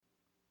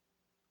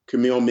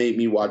Camille made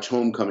me watch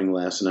Homecoming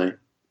last night.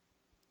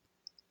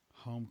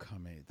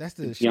 Homecoming. That's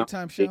the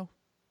Showtime show?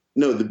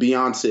 No, the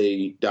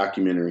Beyonce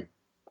documentary.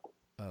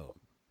 Oh.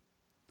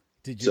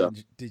 Did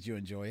you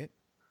enjoy it?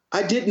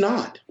 I did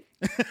not.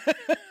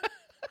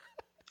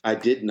 I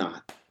did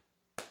not.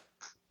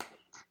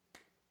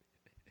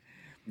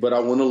 But I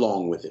went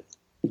along with it.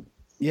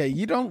 Yeah,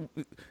 you don't.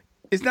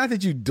 It's not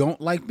that you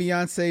don't like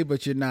Beyonce,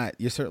 but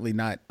you're certainly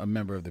not a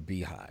member of the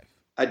Beehive.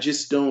 I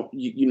just don't,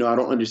 I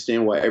don't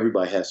understand why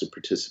everybody has to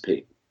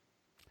participate.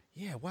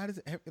 Yeah, why does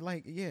it,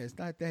 it's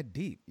not that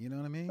deep. You know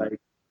what I mean?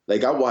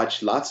 Like I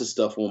watch lots of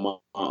stuff on my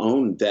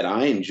own that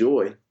I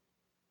enjoy,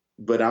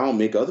 but I don't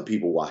make other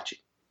people watch it.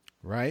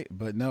 Right.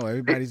 But no,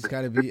 everybody's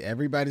got to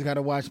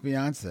watch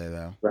Beyonce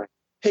though. Right.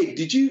 Hey,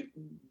 did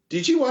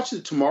you watch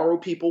the Tomorrow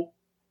People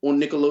on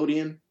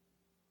Nickelodeon?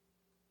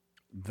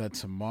 The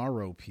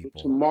Tomorrow People.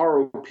 The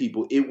Tomorrow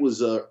People. It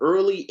was a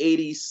early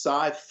 80s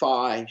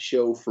sci-fi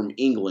show from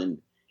England,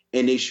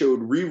 and they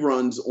showed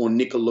reruns on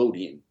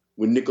Nickelodeon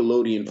when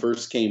Nickelodeon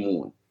first came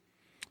on.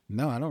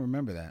 No, I don't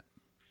remember that.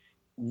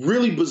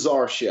 Really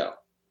bizarre show,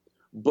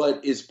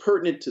 but it's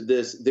pertinent to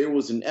this. There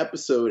was an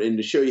episode, and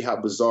to show you how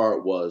bizarre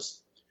it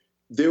was,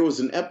 there was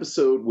an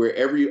episode where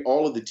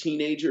all of the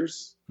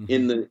teenagers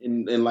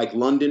in like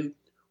London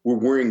were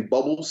wearing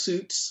bubble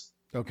suits.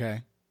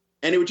 Okay.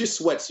 And they were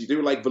just sweatsuits. They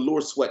were like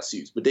velour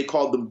sweatsuits, but they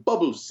called them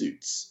bubble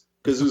suits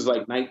because it was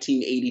like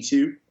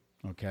 1982.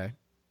 Okay.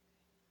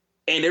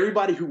 And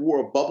everybody who wore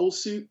a bubble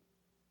suit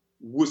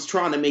was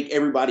trying to make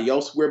everybody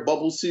else wear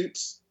bubble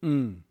suits.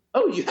 Mm.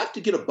 Oh, you have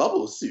to get a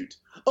bubble suit.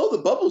 Oh,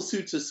 the bubble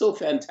suits are so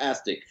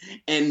fantastic.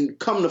 And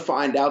come to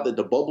find out that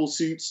the bubble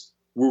suits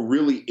were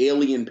really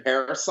alien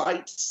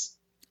parasites.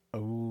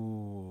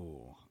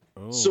 Oh.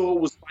 So it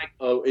was like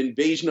an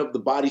Invasion of the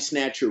Body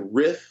Snatcher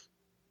riff,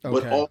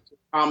 but also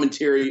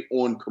commentary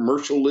on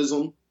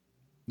commercialism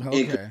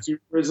and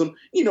consumerism.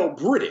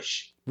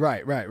 British.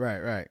 Right.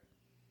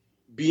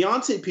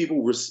 Beyonce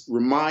people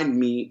remind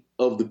me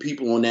of the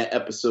people on that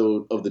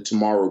episode of the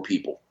Tomorrow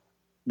People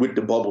with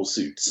the bubble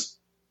suits.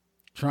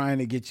 Trying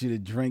to get you to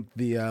drink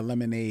the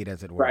lemonade,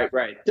 as it were.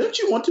 Right. Don't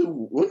you want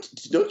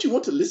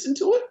to listen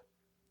to it?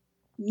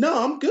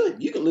 No, I'm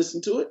good. You can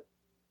listen to it.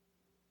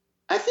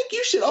 I think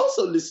you should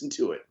also listen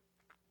to it.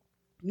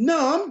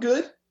 No, I'm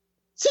good.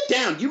 Sit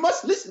down. You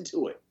must listen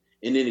to it.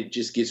 And then it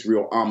just gets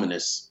real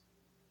ominous.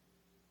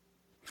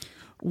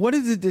 What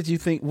is it that you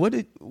think? What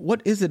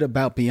is it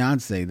about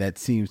Beyonce that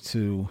seems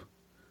to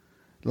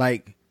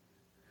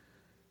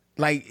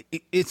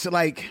it's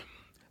like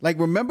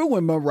remember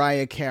when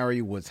Mariah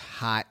Carey was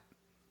hot?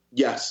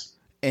 Yes.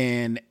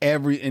 And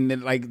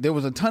then there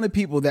was a ton of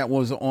people that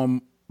was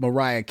on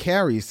Mariah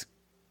Carey's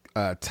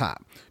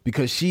top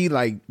because she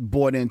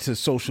bought into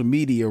social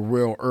media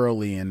real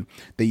early, and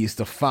they used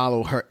to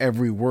follow her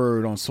every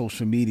word on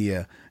social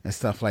media and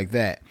stuff like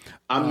that.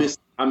 I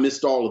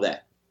missed all of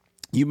that.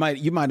 You might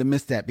have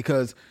missed that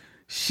because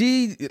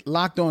she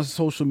locked on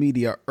social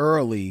media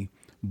early,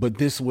 but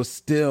this was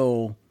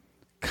still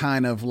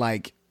kind of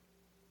late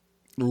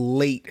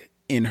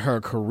in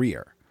her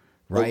career.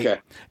 Right.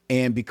 Okay.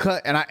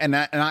 And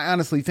I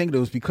honestly think it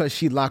was because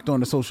she locked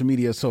on to social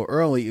media so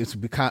early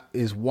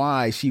is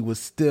why she was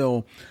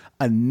still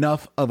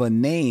enough of a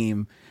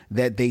name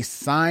that they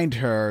signed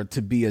her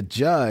to be a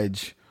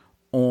judge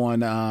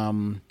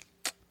on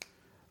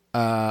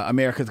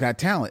America's Got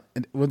Talent.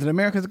 Was it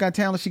America's Got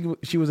Talent?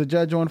 She was a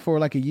judge on for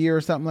a year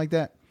or something like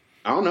that.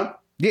 I don't know.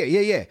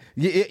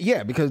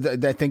 Yeah. Because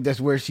I think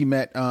that's where she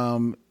met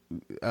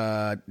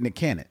Nick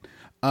Cannon.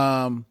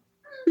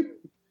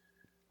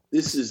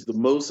 This is the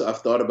most I've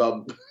thought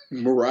about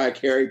Mariah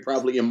Carey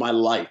probably in my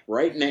life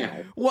right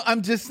now. Well,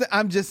 I'm just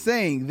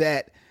saying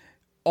that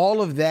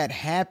all of that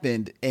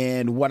happened,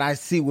 and what I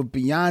see with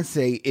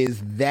Beyonce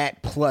is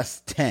that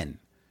plus 10.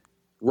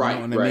 Right.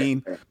 You know what I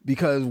mean?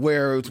 Because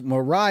whereas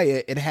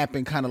Mariah, it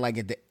happened kind of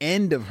at the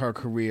end of her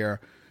career.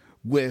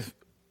 With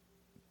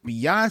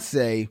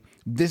Beyonce,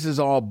 this is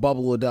all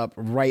bubbled up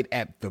right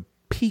at the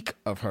peak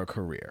of her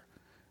career.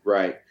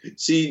 Right.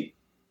 See,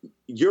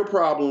 your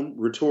problem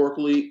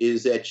rhetorically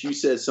is that you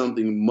said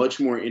something much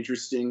more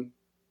interesting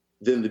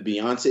than the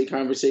Beyonce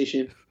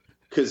conversation.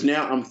 Because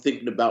now I'm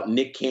thinking about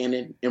Nick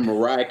Cannon and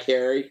Mariah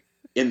Carey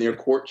in their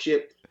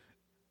courtship.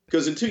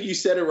 Because until you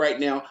said it right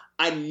now,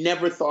 I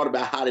never thought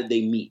about how did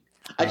they meet.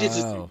 I just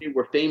assumed they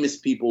were famous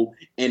people,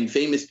 and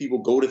famous people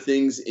go to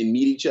things and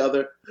meet each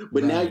other.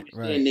 But now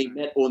you're saying they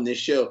met on this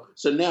show.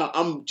 So now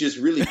I'm just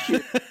really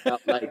curious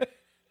about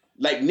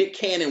like Nick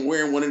Cannon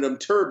wearing one of them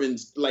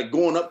turbans,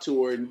 going up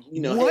to her and,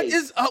 what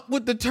is up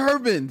with the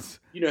turbans?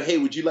 Hey,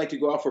 would you like to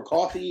go out for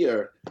coffee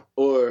or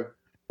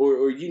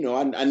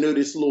I know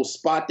this little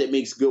spot that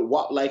makes good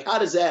how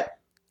does that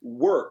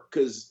work?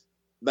 Because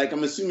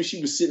I'm assuming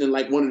she was sitting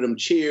in one of them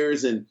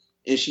chairs and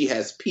she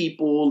has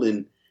people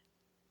and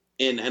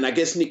I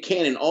guess Nick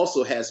Cannon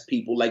also has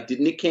people. Did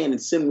Nick Cannon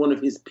send one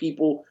of his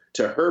people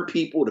to her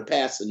people to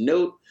pass a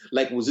note?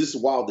 Was this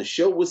while the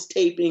show was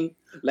taping?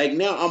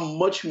 Now I'm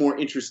much more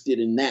interested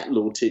in that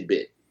little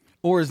tidbit.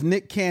 Or is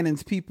Nick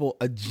Cannon's people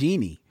a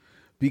genie?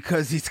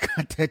 because he's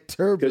got that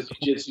turban.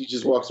 Because he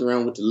just walks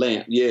around with the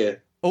lamp. Yeah.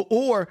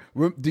 Or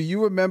do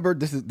you remember,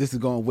 this is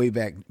going way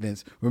back,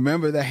 Vince,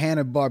 remember the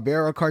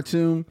Hanna-Barbera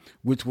cartoon,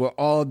 which were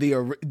all the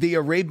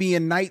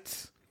Arabian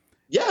Nights?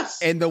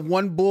 Yes. And the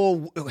one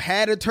bull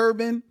had a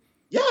turban?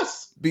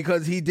 Yes.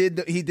 Because he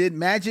did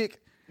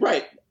magic?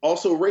 Right.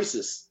 Also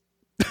racist.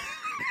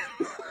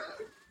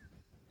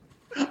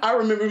 I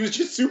remember it was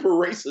just super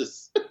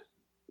racist.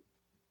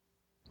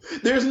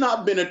 There's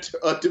not been a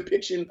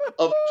depiction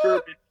of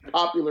turban in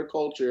popular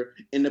culture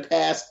in the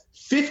past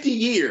 50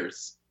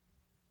 years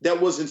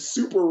that wasn't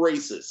super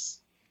racist.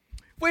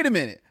 Wait a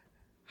minute.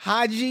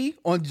 Haji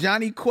on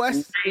Johnny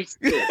Quest?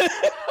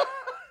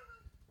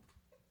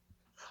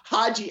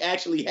 Haji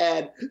actually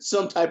had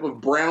some type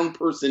of brown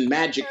person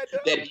magic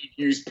that he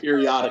used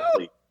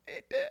periodically.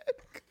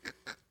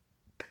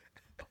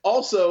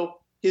 Also,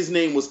 his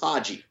name was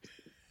Haji.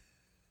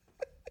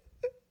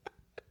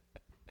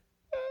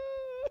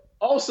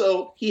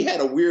 Also, he had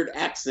a weird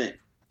accent.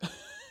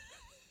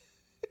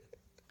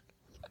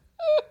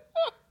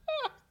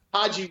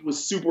 Haji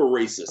was super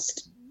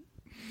racist.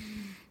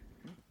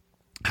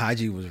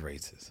 Haji was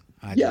racist.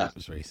 Haji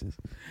was racist.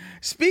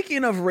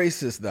 Speaking of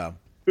racist, though.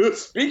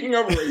 Speaking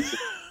of racist.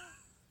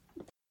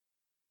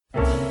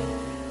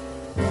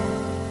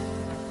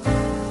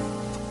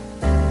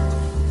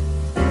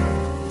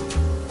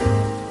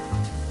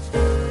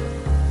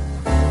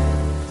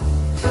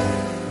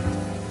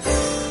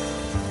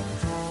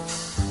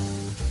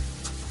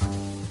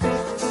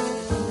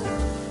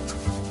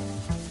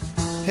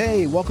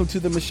 Hey, welcome to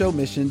the Michaud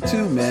Mission,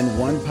 2 Men,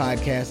 1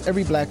 podcast,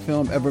 every black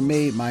film ever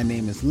made. My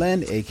name is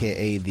Len,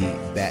 a.k.a. the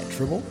Bat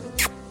Tribble.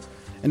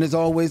 And as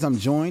always, I'm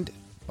joined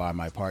by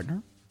my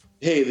partner.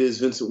 Hey, this is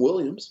Vincent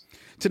Williams.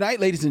 Tonight,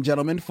 ladies and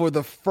gentlemen, for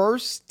the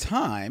first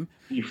time.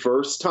 The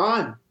first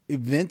time.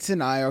 Vince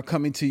and I are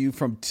coming to you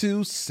from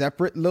 2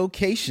 separate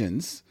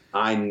locations.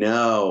 I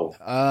know.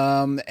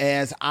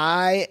 As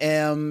I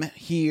am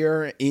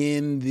here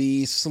in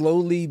the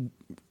slowly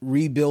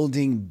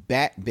rebuilding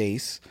Bat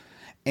base,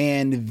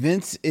 and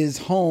Vince is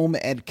home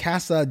at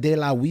Casa de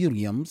la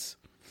Williams.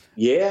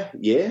 Yeah.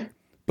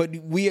 But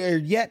we are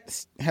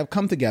yet have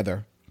come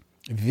together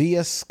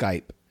via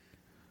Skype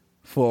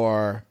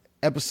for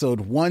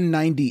episode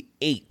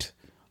 198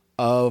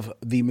 of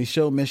the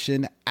Michaud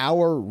Mission,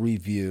 our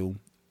review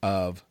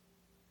of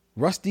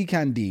Rusty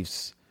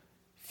Cundieff's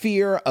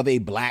Fear of a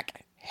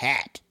Black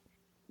Hat.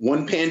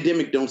 One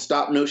pandemic don't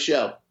stop no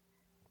show.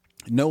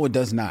 No, it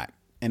does not.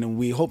 And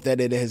we hope that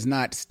it has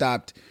not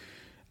stopped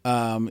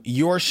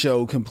your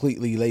show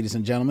completely, ladies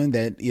and gentlemen,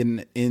 that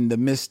in the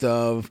midst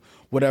of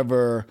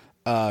whatever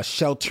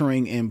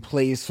sheltering in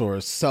place or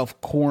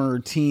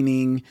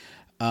self-quarantining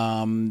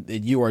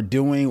that you are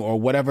doing, or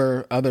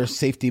whatever other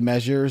safety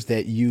measures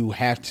that you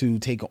have to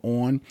take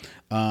on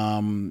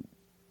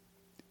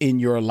in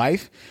your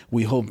life,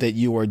 we hope that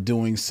you are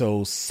doing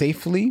so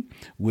safely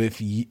with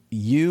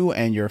you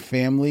and your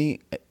family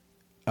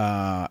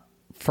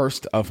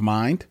first of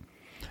mind,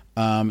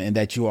 and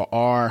that you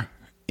are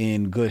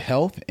in good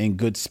health and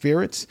good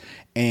spirits.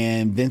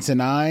 And Vince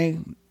and I,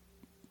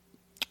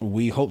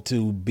 we hope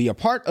to be a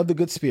part of the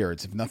good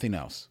spirits, if nothing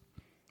else.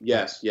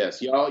 Yes.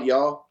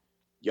 Y'all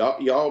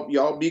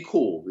be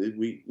cool.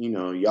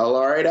 Y'all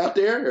all right out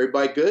there?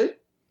 Everybody good?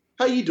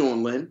 How you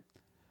doing, Lynn?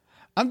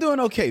 I'm doing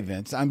okay,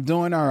 Vince. I'm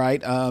doing all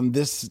right.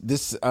 This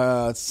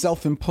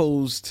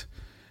self-imposed,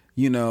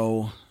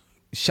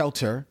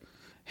 shelter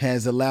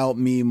has allowed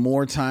me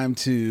more time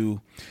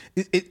to.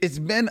 It's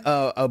been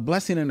a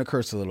blessing and a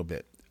curse a little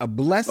bit. A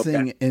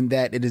blessing in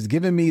that it has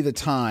given me the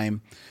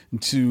time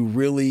to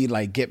really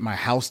get my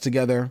house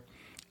together,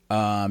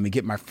 and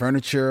get my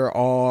furniture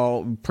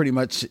all pretty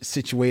much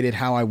situated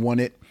how I want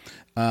it.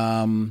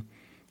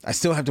 I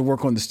still have to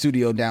work on the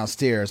studio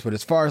downstairs, but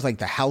as far as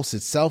the house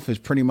itself is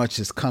pretty much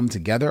just come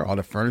together. All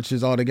the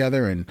furniture's all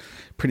together and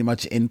pretty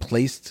much in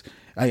place.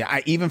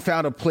 I even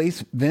found a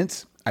place,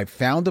 Vince. I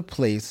found a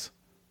place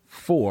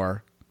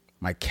for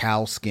my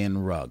cow skin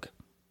rug.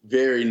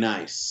 Very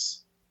nice.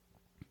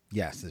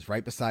 Yes, it's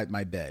right beside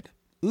my bed.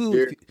 Ooh,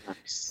 very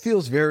nice.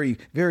 Feels very,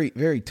 very,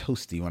 very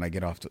toasty when I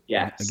get out to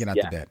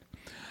bed.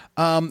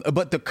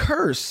 But the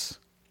curse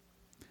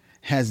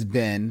has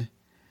been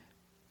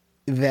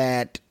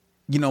that,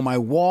 my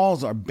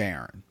walls are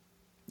barren.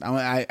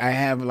 I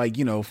have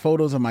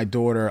photos of my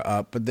daughter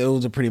up, but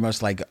those are pretty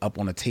much up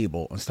on a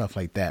table and stuff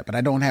like that. But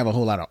I don't have a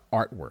whole lot of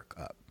artwork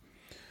up.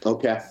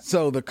 Okay.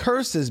 So the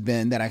curse has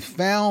been that I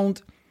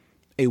found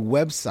a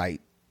website,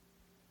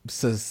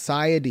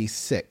 Society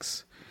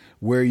 6,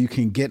 where you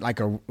can get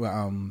a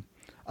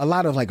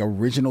lot of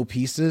original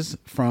pieces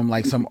from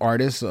some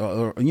artists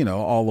or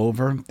all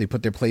over. They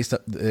put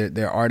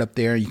their art up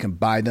there. You can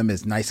buy them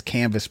as nice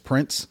canvas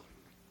prints.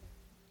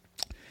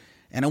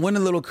 And I went a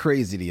little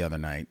crazy the other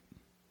night.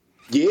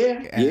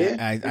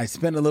 Yeah. I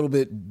spent a little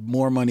bit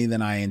more money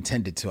than I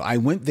intended to. I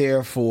went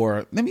there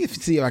let me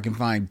see if I can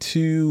find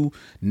 2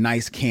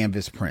 nice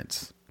canvas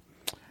prints.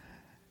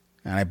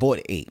 And I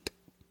bought 8.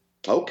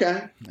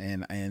 Okay.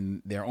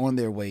 And they're on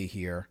their way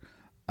here.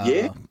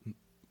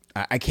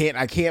 I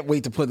can't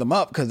wait to put them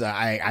up because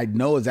I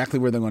know exactly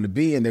where they're going to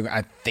be, and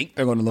I think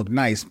they're going to look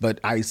nice. But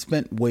I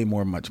spent way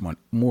more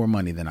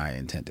money than I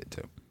intended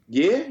to.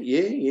 Yeah.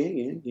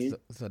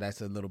 So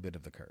that's a little bit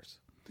of the curse.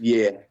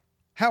 Yeah.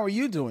 How are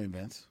you doing,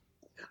 Vince?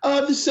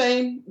 The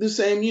same.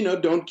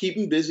 Don't keep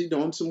him busy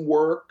doing some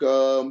work.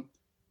 It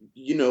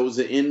was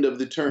the end of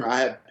the term. I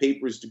have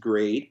papers to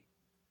grade,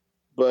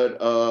 but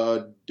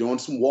doing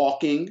some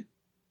walking.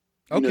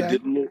 Okay.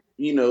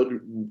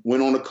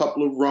 Went on a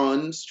couple of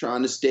runs,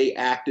 trying to stay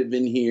active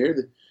in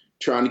here,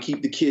 trying to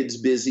keep the kids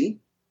busy.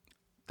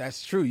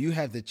 That's true. You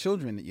have the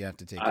children that you have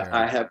to take care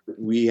of.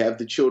 We have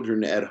the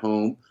children at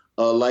home.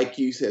 Like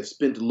you have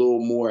spent a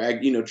little more,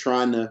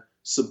 trying to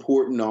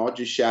support and all.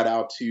 Just shout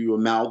out to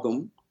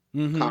Amalgam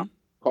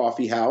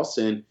Coffee House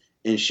and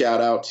shout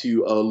out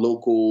to a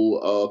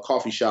local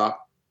coffee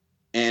shop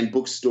and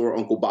bookstore,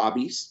 Uncle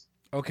Bobby's.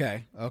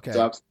 Okay.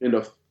 So I've spent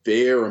a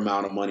fair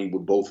amount of money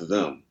with both of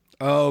them.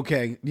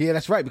 Okay. Yeah,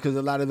 that's right. Because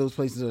a lot of those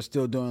places are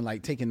still doing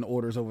like taking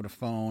orders over the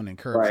phone and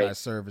curbside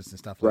service and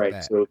stuff like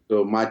that.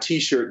 So my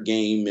t-shirt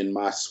game and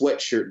my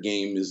sweatshirt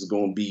game is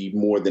going to be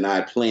more than I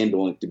had planned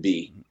on it to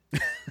be.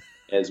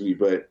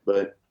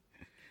 But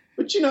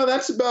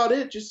that's about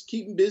it. Just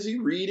keeping busy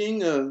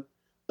reading,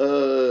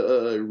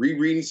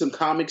 rereading some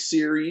comic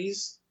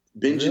series,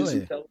 binging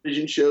some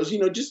television shows,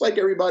 just like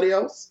everybody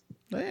else.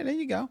 Yeah, there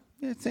you go.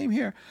 Yeah, same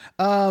here.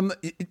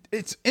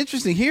 It's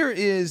interesting. Here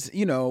is,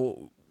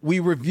 we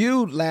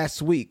reviewed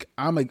last week.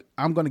 I'm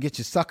going to get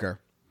you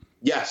sucker.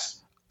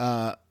 Yes.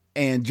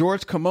 And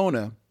George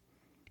Kimona,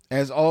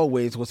 as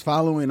always, was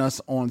following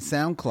us on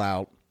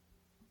SoundCloud,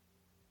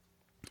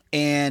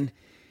 and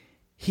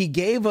he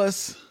gave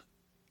us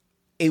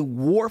a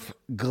Wharf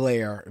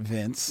glare,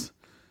 Vince.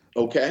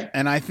 Okay.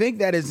 And I think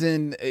that is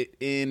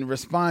in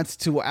response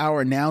to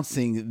our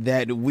announcing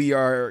that we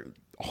are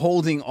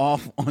holding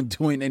off on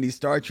doing any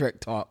Star Trek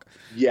talk.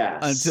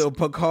 Yes. Until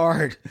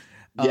Picard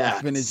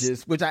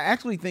finishes, which I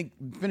actually think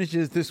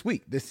finishes this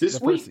week. This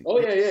week. Oh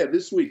yeah,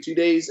 this week. 2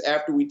 days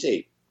after we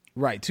tape.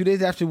 Right, 2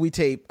 days after we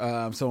tape.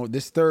 So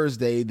this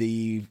Thursday,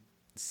 the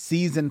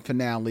season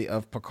finale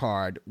of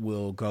Picard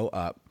will go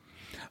up.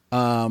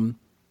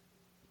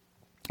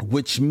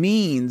 Which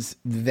means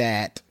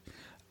that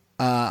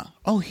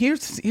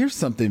here's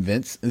something,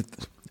 Vince.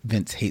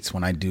 Vince hates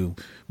when I do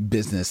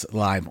business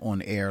live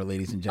on air,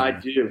 ladies and gentlemen. I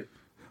do.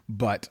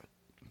 But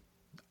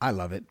I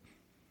love it.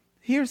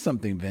 Here's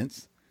something,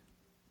 Vince.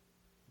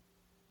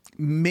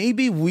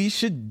 Maybe we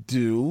should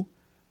do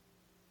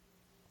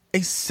a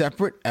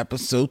separate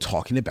episode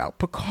talking about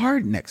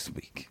Picard next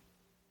week.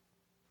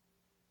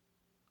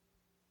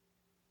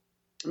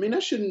 I mean,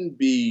 that should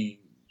be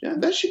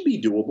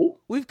doable.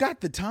 We've got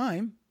the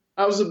time.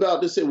 I was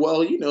about to say, well,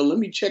 let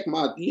me check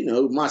my,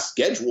 my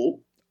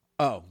schedule.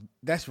 Oh,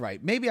 that's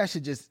right. Maybe I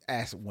should just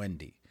ask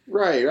Wendy.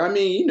 Right. I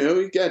mean,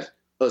 you got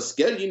a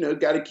schedule,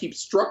 got to keep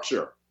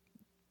structure.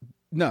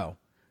 No,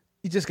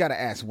 you just got to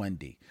ask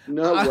Wendy.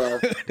 No, well,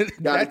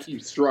 got to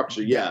keep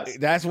structure. Yes.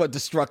 That's what the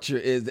structure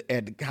is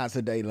at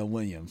Casa de la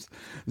Williams.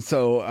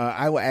 So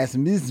I will ask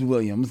Ms.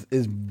 Williams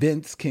if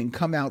Vince can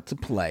come out to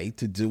play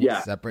to do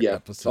a separate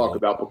episode. Talk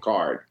about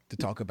Picard. To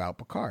talk about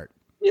Picard.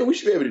 Yeah, we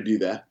should be able to do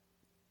that.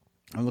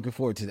 I'm looking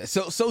forward to that.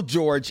 So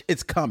George,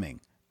 it's coming.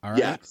 All right.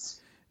 Yes.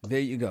 There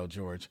you go,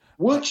 George.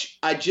 Which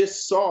I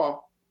just saw.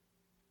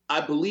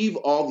 I believe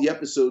all the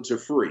episodes are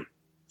free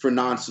for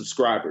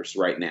non-subscribers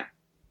right now.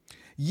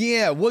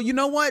 Yeah. Well, you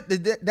know what?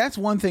 That's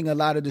one thing a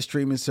lot of the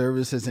streaming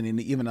services and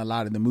even a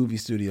lot of the movie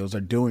studios are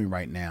doing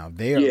right now.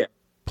 They are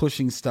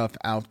pushing stuff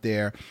out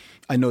there.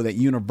 I know that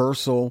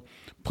Universal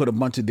put a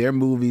bunch of their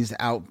movies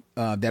out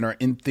that are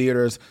in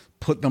theaters,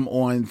 put them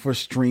on for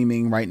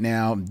streaming right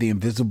now. The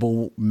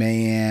Invisible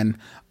Man,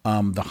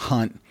 The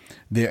Hunt,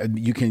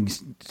 you can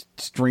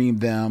stream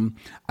them.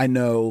 I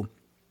know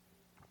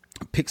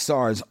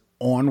Pixar's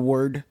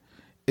Onward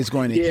is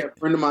going to. Yeah, a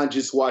friend of mine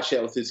just watched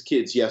that with his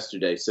kids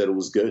yesterday. Said it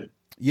was good.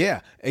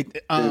 Yeah.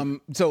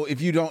 So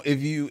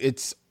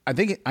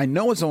I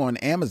know it's on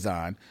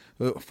Amazon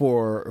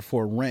for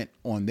rent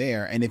on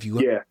there, and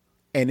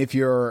if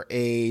you're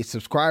a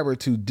subscriber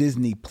to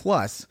Disney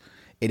Plus,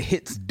 it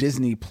hits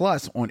Disney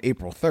Plus on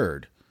April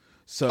 3rd.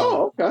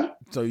 So,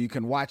 so you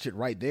can watch it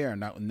right there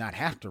and not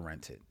have to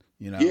rent it.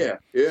 Yeah.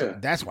 So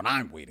that's what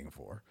I'm waiting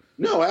for.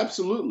 No,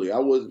 absolutely. I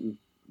wasn't,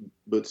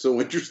 but so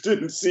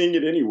interested in seeing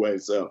it anyway.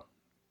 So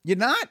you're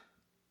not?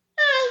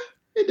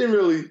 It didn't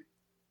really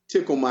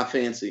tickle my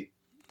fancy.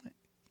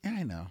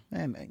 I know,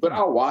 but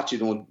I'll watch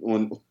it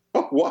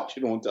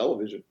on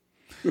television.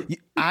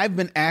 I've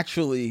been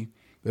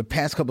the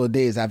past couple of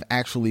days. I've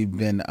actually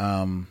been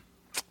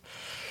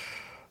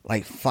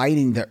like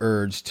fighting the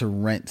urge to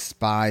rent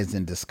Spies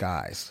in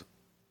Disguise.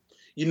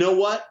 You know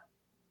what?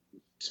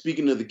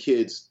 Speaking of the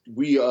kids,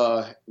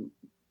 my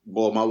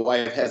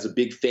wife has a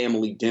big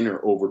family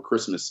dinner over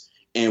Christmas,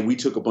 and we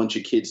took a bunch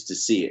of kids to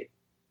see it.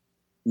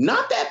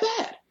 Not that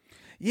bad.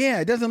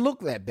 Yeah, it doesn't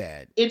look that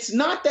bad. It's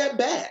not that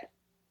bad.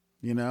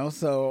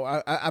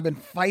 So I've been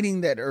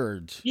fighting that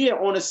urge. Yeah,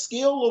 on a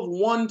scale of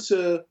 1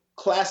 to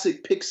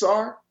classic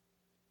Pixar,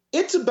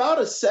 It's about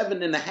a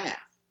 7.5.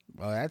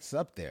 Well, that's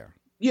up there.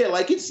 Yeah,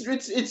 like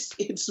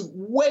it's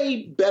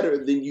way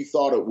better than you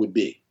thought it would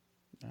be.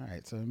 All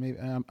right, so maybe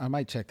I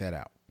might check that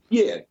out.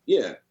 Yeah,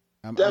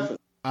 definitely.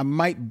 I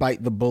might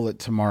bite the bullet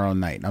tomorrow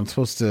night. I'm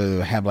supposed to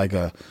have like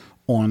a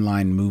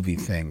online movie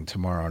thing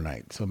tomorrow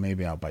night, so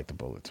maybe I'll bite the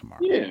bullet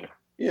tomorrow.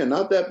 Yeah,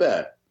 not that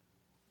bad.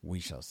 We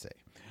shall see.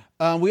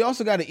 We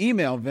also got an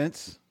email,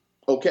 Vince.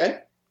 Okay.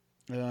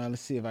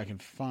 Let's see if I can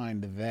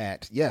find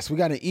that. Yes, we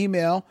got an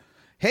email.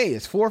 Hey,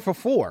 it's 4 for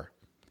 4.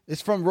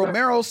 It's from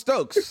Romero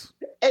Stokes.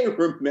 Hey,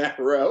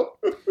 Romero.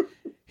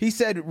 He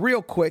said,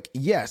 real quick,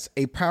 yes,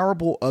 A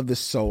Parable of the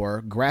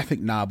Sower graphic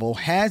novel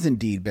has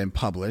indeed been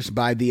published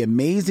by the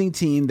amazing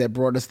team that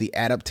brought us the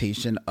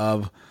adaptation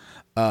of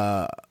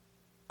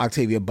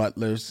Octavia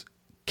Butler's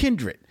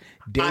Kindred.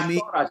 I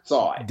thought I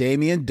saw it.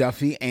 Damian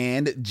Duffy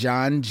and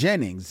John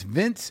Jennings.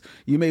 Vince,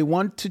 you may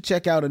want to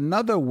check out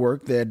another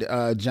work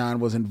that John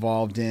was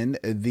involved in,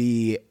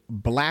 The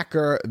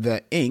Blacker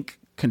the Ink,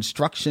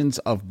 Constructions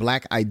of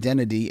Black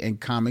Identity in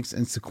Comics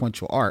and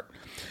Sequential Art.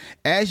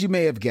 As you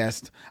may have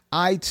guessed,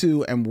 I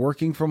too am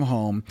working from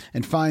home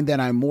and find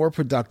that I'm more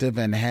productive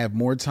and have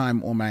more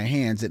time on my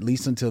hands, at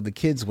least until the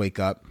kids wake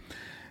up.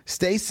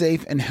 Stay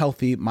safe and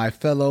healthy, my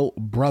fellow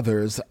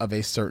brothers of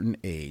a certain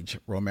age.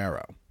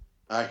 Romero.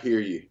 I hear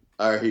you.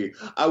 I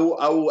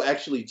will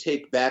actually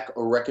take back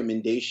a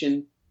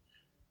recommendation.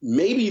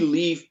 Maybe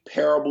leave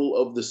Parable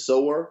of the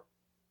Sower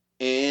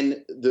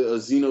and the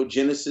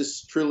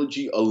Xenogenesis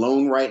trilogy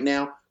alone right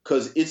now,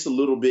 because it's a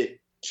little bit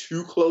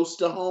too close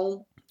to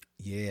home.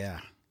 Yeah,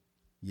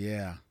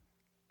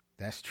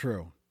 that's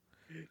true.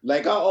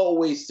 Like I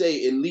always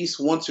say, at least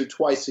once or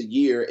twice a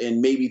year,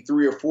 and maybe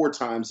 3 or 4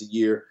 times a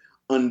year,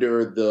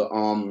 under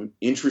the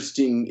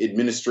interesting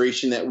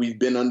administration that we've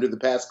been under the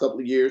past couple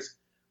of years,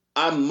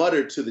 I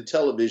mutter to the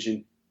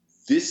television,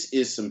 this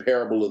is some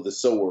Parable of the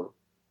Sower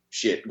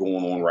shit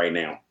going on right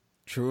now.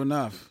 True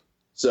enough.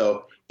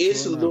 So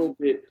it's little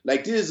bit,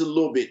 like this is a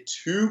little bit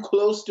too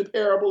close to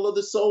Parable of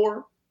the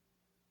Sower.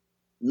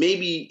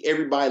 Maybe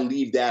everybody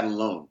leave that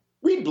alone.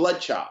 Read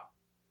Bloodchild.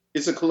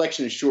 It's a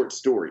collection of short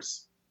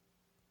stories.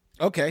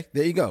 Okay,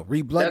 there you go.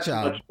 Read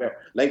Bloodchild.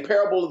 Like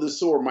Parable of the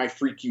Sower might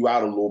freak you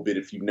out a little bit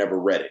if you've never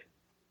read it.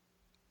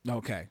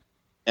 Okay.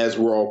 As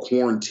we're all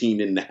quarantined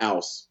in the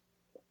house.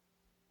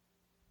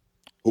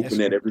 Hoping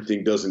that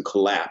everything doesn't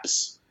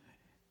collapse.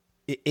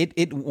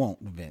 It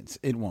won't, Vince.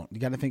 It won't. You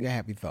got to think a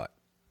happy thought.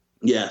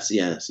 Yes.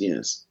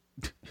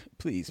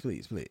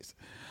 Please.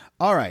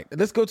 All right,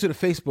 let's go to the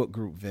Facebook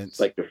group, Vince. It's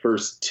like the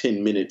first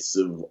 10 minutes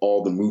of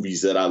all the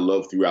movies that I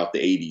love throughout the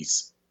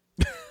 80s.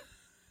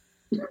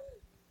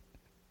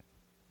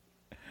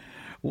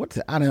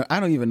 I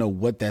don't even know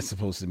what that's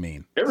supposed to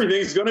mean.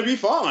 Everything's going to be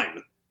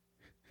fine.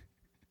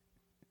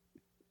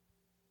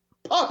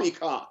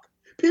 Poppycock.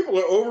 People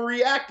are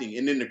overreacting,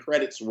 and then the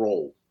credits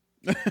roll.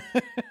 Then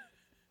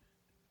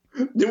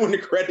when the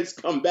credits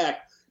come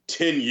back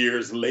 10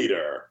 years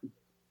later.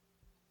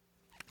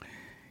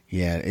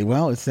 Yeah,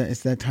 well, it's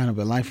that time of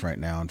life right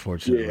now,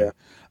 unfortunately.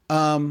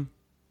 Yeah.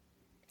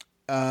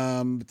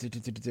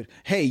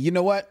 Hey, you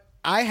know what?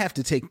 I have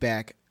to take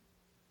back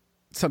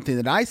something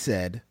that I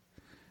said.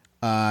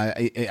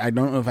 I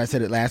don't know if I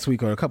said it last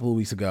week or a couple of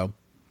weeks ago.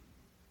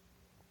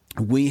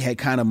 We had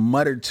kind of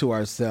muttered to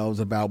ourselves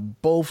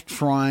about both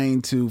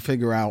trying to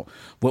figure out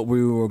what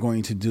we were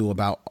going to do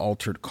about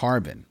Altered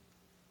Carbon.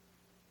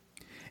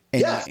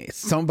 And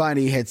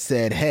somebody had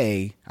said,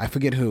 hey, I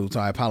forget who, so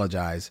I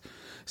apologize,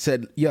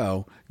 said,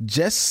 yo,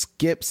 just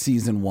skip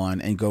season 1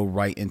 and go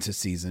right into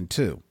season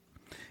 2.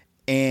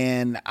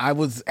 And I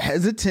was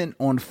hesitant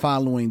on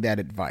following that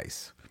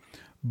advice.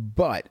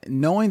 But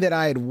knowing that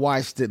I had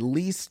watched at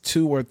least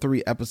 2 or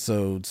 3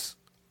 episodes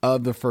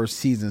of the first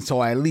season, so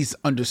I at least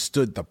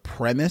understood the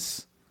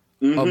premise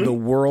of the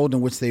world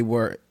in which they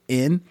were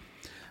in,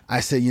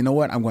 I said, you know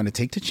what? I'm going to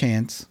take the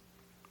chance.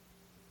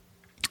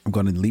 I'm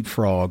going to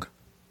leapfrog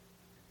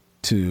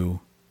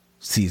to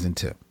season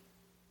 2.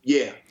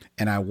 Yeah.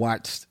 And I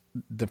watched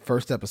the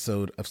first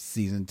episode of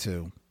season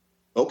 2.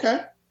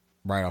 Okay.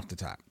 Right off the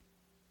top.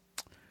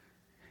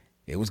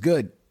 It was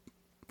good.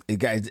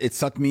 It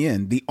sucked me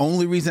in. The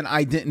only reason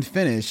I didn't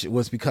finish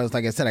was because,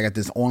 like I said, I got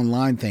this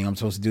online thing I'm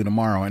supposed to do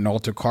tomorrow, and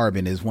Altered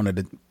Carbon is one of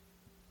the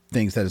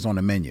things that is on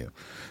the menu.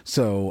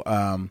 So,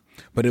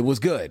 but it was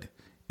good.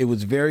 It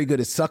was very good.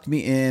 It sucked me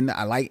in.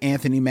 I like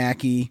Anthony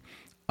Mackie.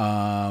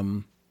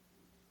 The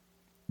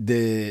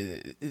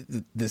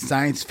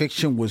science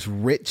fiction was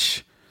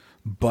rich,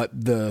 but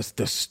the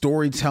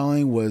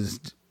storytelling was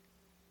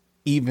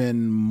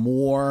even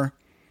more.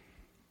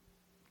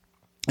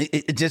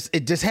 It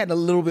just had a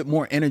little bit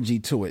more energy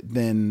to it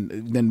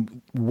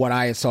than what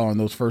I saw in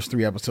those first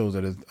 3 episodes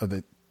of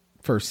the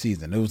first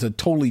season. It was a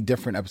totally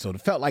different episode.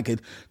 It felt like a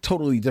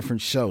totally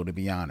different show, to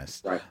be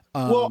honest. Right.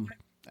 Well,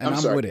 and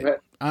I'm with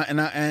it.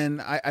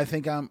 I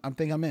think I'm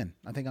in.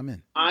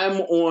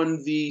 I'm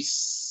on the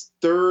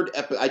 3rd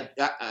episode.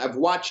 I've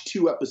watched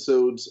 2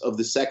 episodes of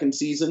the 2nd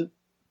season,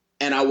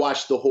 and I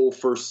watched the whole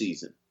 1st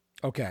season.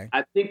 Okay.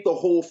 I think the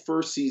whole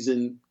 1st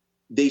season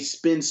they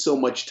spend so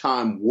much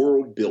time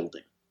world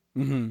building,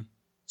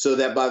 so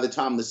that by the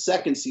time the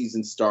second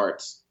season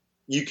starts,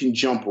 you can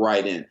jump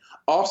right in.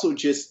 Also,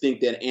 just think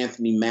that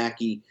Anthony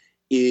Mackie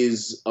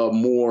is a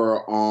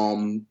more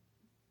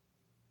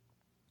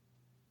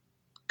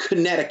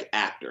kinetic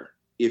actor,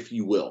 if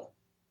you will,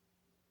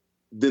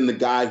 than the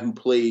guy who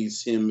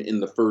plays him in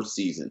the first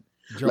season.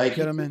 Joel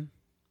Kinnaman?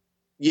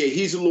 Yeah,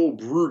 he's a little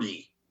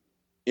broody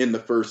in the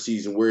first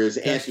season, whereas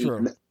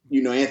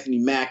Anthony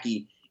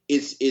Mackie,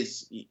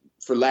 it's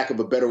for lack of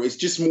a better word, it's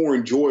just more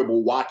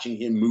enjoyable watching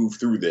him move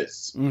through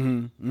this.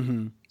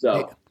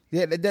 So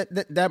yeah,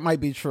 that might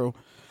be true.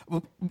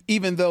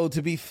 Even though,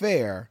 to be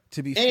fair,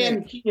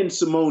 he and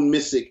Simone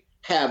Missick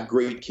have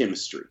great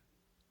chemistry.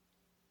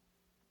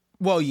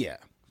 Well, yeah.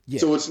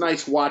 So it's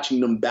nice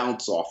watching them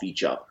bounce off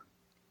each other.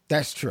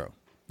 That's true.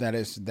 That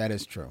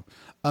is true.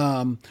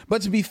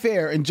 But to be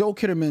fair, in Joel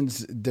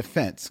Kinnaman's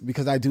defense,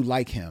 because I do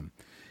like him,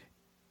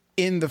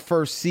 in the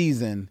first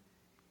season,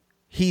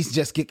 he's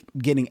just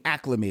getting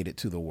acclimated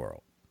to the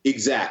world.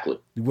 Exactly.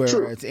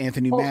 Whereas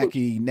Anthony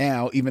Mackie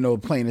now, even though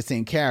playing the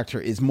same character,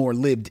 is more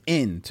lived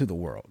into the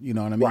world. You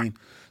know what I mean? Right.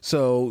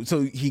 So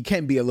he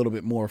can be a little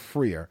bit more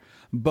freer.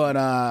 But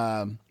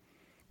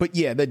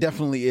yeah, there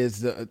definitely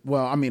is.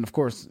 Of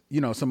course,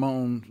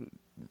 Simone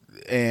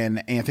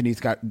and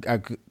Anthony's got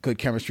good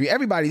chemistry.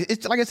 Everybody,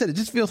 it's like I said, it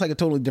just feels like a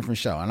totally different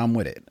show, and I'm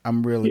with it.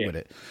 I'm really with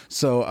it.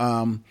 So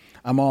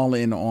I'm all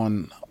in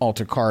on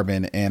Altered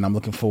Carbon, and I'm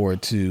looking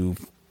forward to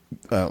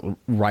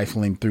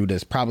rifling through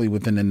this. Probably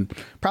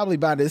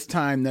by this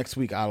time next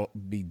week, I'll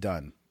be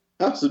done.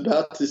 I was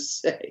about to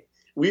say,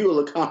 we will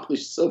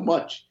accomplish so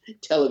much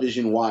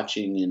television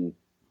watching and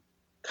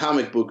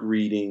comic book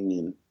reading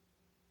and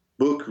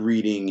book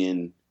reading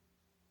and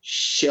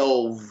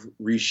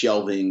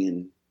reshelving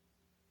and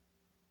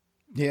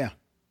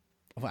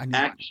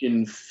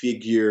action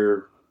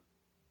figure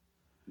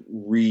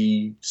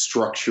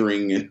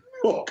restructuring and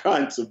all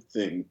kinds of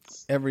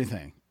things.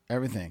 Everything.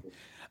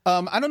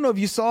 I don't know if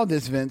you saw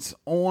this, Vince,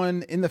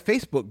 in the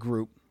Facebook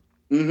group.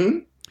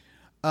 Lynn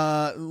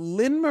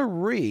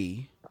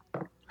Marie.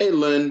 Hey,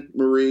 Lynn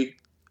Marie.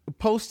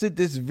 Posted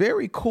this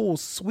very cool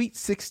Sweet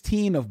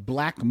 16 of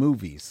black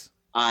movies.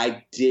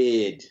 I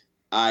did.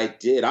 I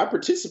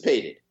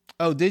participated.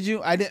 Oh, did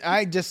you? I did.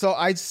 I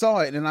saw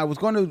it, and I was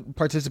going to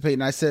participate,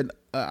 and I said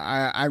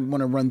I want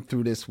to run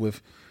through this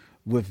with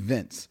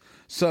Vince.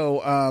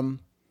 So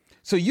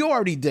you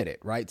already did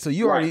it, right? So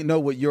you already know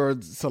what your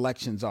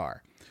selections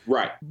are.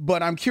 Right.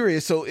 But I'm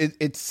curious. So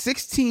it's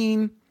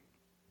 16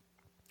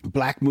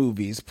 black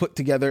movies put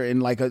together in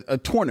like a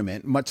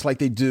tournament, much like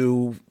they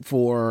do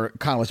for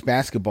college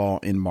basketball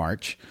in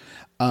March.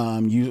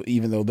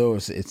 Even though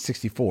it's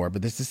 64,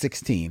 but this is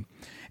 16.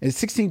 It's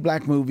 16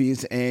 black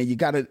movies, and you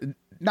got to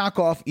knock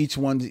off each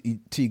one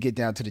till you get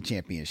down to the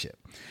championship.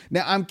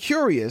 Now, I'm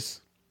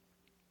curious,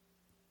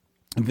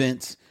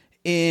 Vince,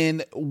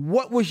 in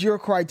what was your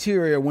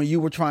criteria when you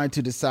were trying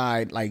to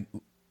decide like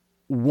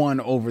one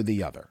over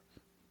the other?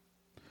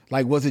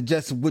 Like, was it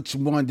just which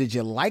one did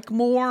you like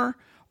more,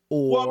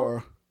 or?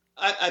 Well,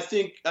 I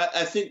think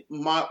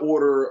my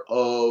order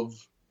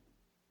of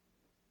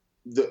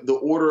the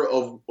order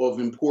of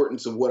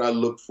importance of what I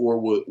looked for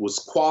was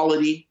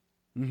quality,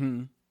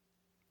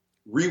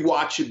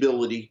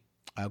 rewatchability.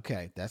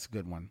 Okay, that's a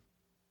good one.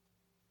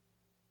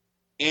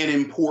 And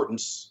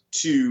importance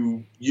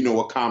to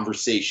a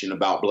conversation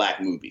about black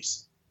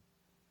movies.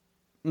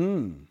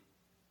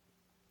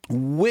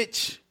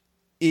 Which,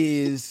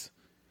 as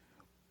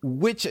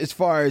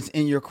far as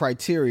in your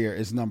criteria,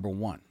 is number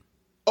one?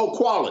 Oh,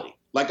 quality.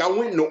 Like I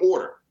went in the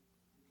order.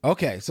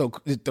 Okay, so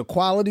the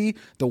quality,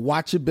 the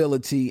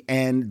watchability,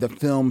 and the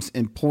film's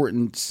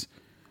importance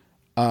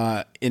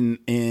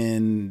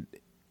in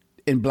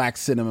black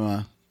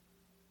cinema.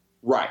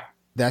 Right.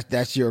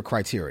 That's your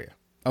criteria.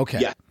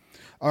 Okay. Yeah.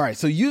 All right.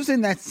 So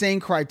using that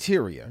same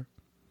criteria,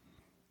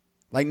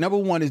 like number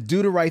one is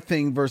Do the Right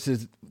Thing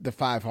versus The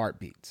Five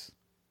Heartbeats.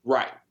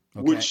 Right.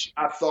 Okay. Which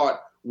I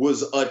thought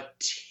was a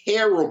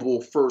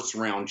terrible first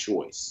round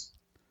choice.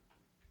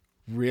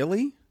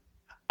 Really?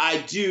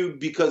 I do,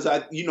 because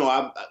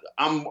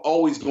I'm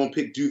always going to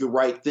pick Do the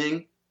Right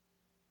Thing.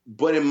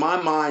 But in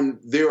my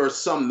mind, there are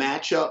some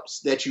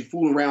matchups that you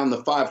fool around,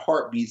 the Five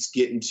Heartbeats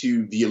get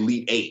into the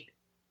Elite Eight.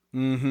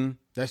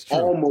 That's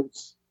true.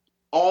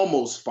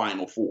 Almost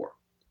Final Four.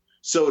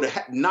 So to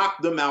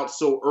knock them out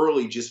so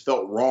early just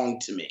felt wrong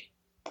to me.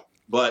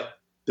 But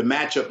the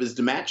matchup is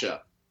the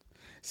matchup.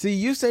 See,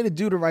 you say to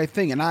Do the Right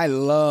Thing, and I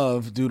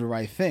love Do the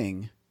Right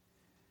Thing.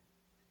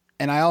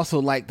 And I also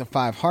like the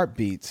Five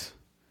Heartbeats.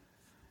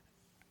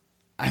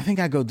 I think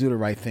I go Do the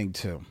Right Thing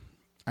too.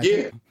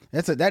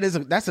 That's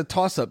a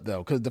toss up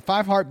though, because the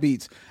Five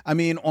Heartbeats, I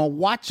mean, on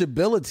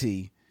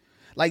watchability,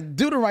 like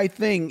Do the Right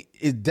Thing,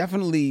 it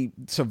definitely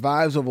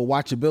survives over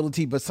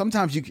watchability, but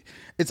sometimes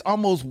it's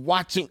almost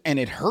watching and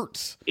it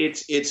hurts.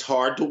 It's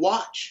hard to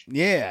watch.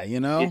 Yeah,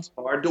 it's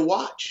hard to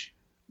watch,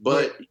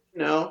 but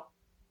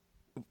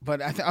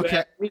But I think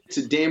okay, it's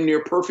a damn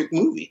near perfect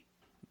movie.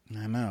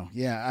 I know.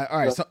 Yeah. All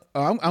right. So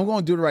I'm going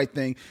to do the right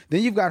thing.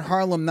 Then you've got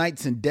Harlem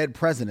Nights and Dead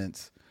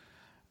Presidents.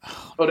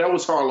 Oh, that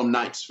was Harlem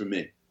Nights for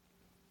me.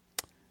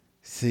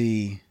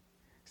 See,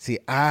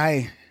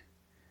 I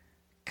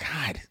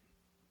got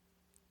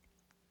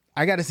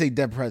to say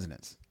Dead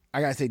Presidents.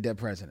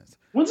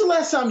 When's the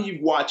last time you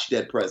watched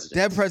Dead Presidents?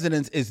 Dead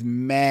Presidents is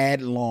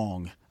mad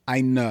long.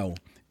 I know.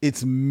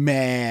 It's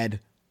mad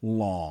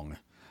long.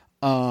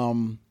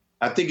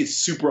 I think it's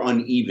super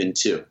uneven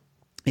too.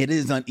 It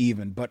is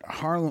uneven, but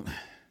Harlem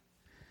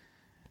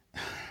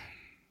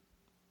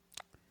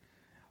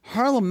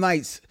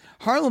Nights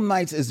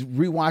is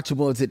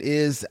rewatchable as it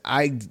is.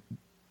 I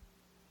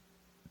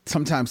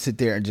sometimes sit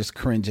there and just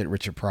cringe at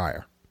Richard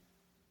Pryor.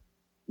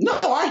 No,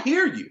 I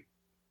hear you.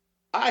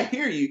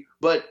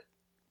 But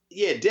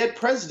yeah, Dead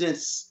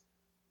Presidents,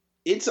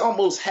 it's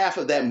almost half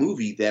of that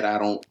movie that I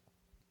don't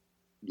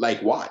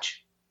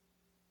watch.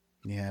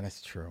 Yeah,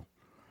 that's true.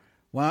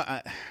 Well, oh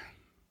man.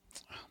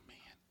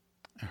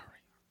 All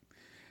right.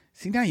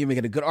 See, now you're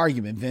making a good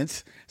argument,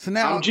 Vince. So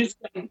now I'm just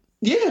saying,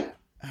 yeah.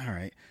 All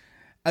right.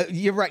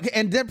 You're right.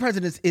 And Dead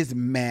Presidents is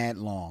mad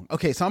long.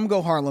 Okay, so I'm going to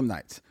go Harlem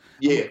Nights.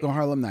 Yeah. Go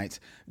Harlem Nights.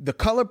 The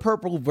Color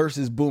Purple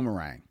versus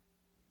Boomerang.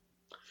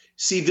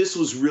 See, this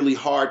was really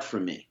hard for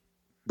me,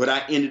 but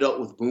I ended up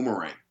with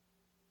Boomerang.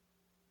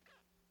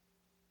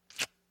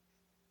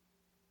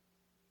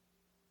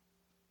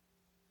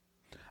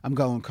 I'm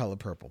going Color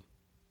Purple.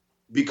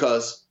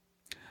 Because?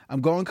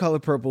 I'm going Color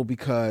Purple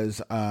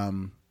because,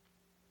 and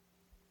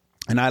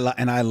I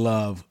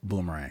love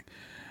Boomerang.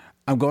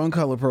 I'm going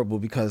Color Purple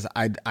because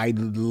I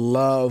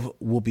love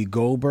Whoopi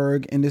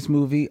Goldberg in this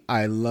movie.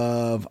 I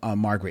love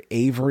Margaret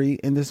Avery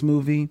in this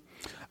movie.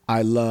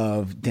 I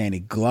love Danny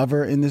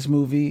Glover in this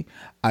movie.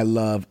 I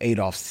love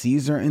Adolph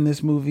Caesar in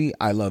this movie.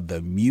 I love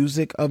the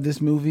music of this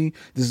movie.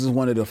 This is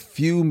one of the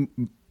few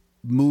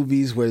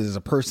movies where there's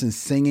a person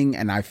singing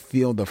and I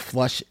feel the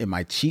flush in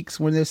my cheeks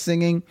when they're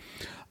singing.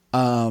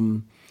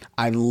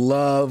 I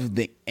love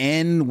the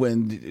end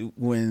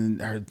when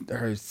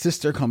her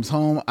sister comes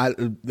home.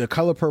 The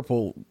Color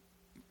Purple.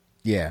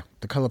 Yeah,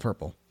 the Color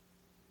Purple.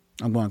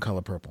 I'm going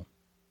Color Purple.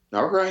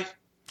 All right.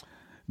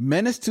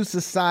 Menace to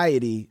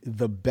Society,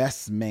 The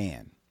Best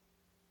Man.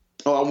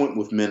 Oh, I went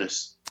with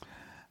Menace.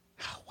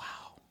 Oh,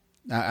 wow.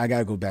 I got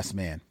to go Best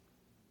Man.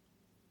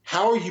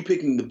 How are you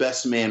picking The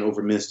Best Man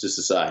over Menace to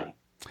Society?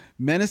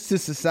 Menace to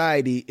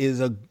Society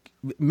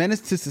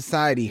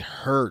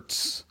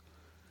hurts.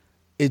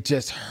 It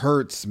just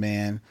hurts,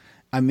 man.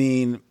 I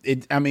mean,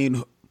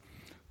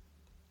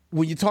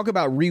 when you talk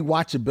about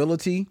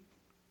rewatchability,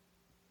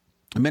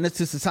 Menace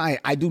to Society,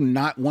 I do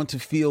not want to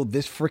feel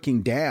this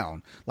freaking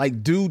down.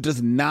 Like, dude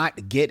does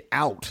not get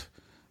out,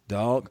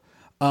 dog.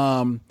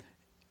 And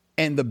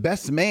The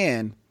Best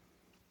Man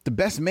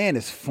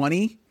is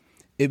funny.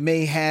 It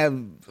may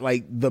have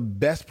like the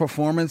best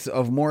performance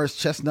of Morris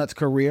Chestnut's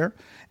career,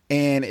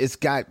 and it's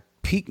got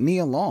peak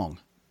Nia Long.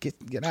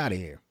 Get out of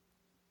here.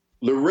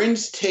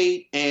 Lorenz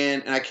Tate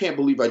and I can't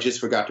believe I just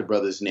forgot the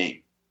brother's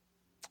name,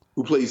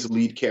 who plays the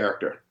lead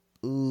character.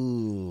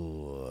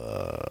 Ooh,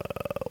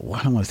 well,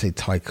 I don't want to say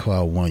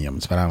Tyquell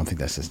Williams, but I don't think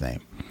that's his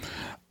name.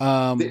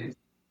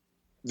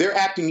 Their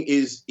acting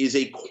is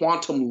a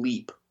quantum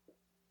leap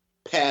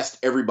past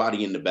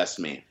everybody in The Best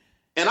Man.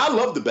 And I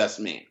love The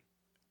Best Man.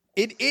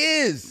 It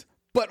is,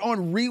 but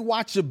on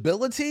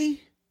rewatchability,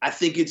 I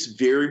think it's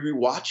very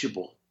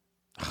rewatchable.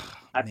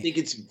 I think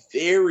it's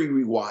very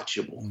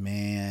rewatchable.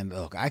 Man,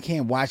 look, I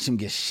can't watch him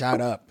get shot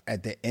up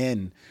at the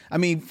end. I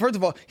mean, first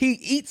of all, he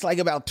eats like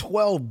about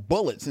 12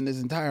 bullets in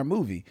this entire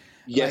movie.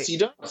 Yes, like, he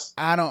does.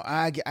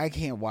 I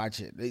can't watch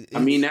it.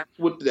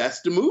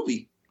 That's the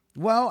movie.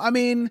 Well, I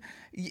mean,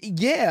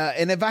 yeah.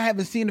 And if I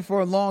haven't seen it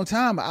for a long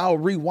time, I'll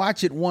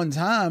rewatch it one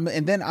time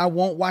and then I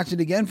won't watch it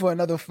again for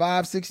another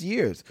 5-6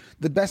 years.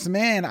 The Best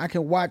Man, I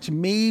can watch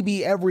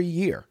maybe every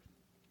year.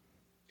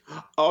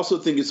 I also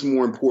think it's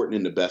more important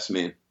than The Best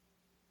Man.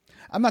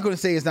 I'm not going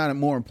to say it's not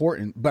more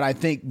important, but I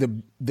think the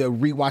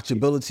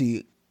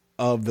rewatchability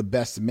of The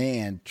Best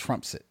Man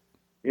trumps it.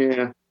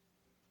 Yeah.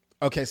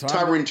 Okay, so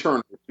Tyrone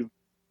Turner.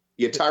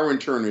 Yeah, Tyrone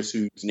Turner is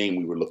whose name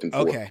we were looking for.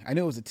 Okay, I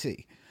knew it was a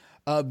T.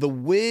 The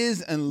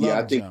Wiz and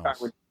Love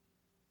Jones.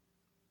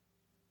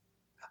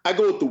 I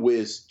go with The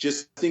Wiz.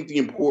 Just think the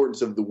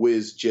importance of The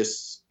Wiz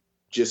just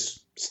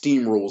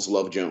steamrolls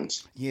Love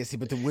Jones. Yeah, see,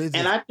 but The Wiz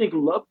and I think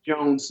Love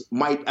Jones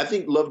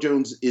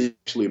is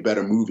actually a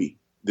better movie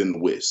than The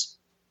Wiz.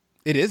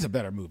 It is a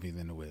better movie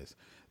than The Wiz.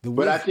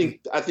 But I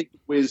think The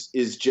Wiz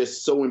is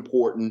just so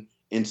important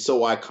and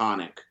so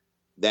iconic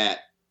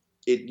that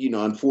it,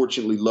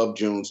 unfortunately, Love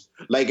Jones,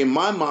 like in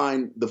my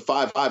mind, the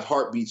 5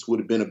 Heartbeats would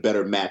have been a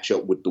better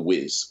matchup with The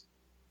Wiz.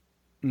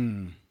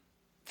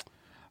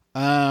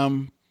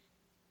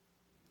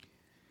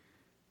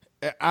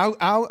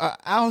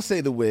 I'll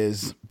say The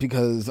Wiz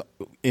because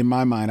in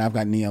my mind, I've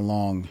got Nia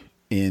Long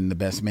in The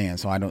Best Man,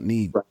 so I don't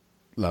need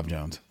Love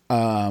Jones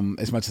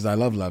as much as I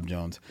love Love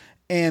Jones.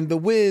 And The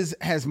Wiz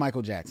has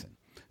Michael Jackson.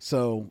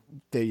 So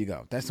there you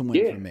go. That's the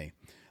win for me.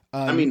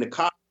 The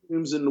costumes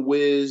costumes in The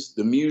Wiz,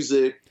 the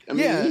music. I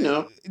mean,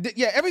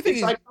 everything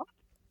is like,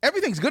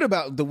 everything's good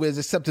about The Wiz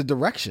except the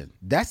direction.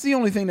 That's the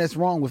only thing that's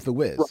wrong with The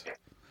Wiz. Right.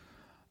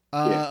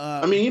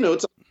 I mean,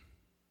 it's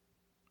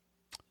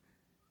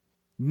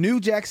New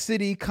Jack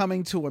City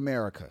coming to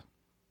America.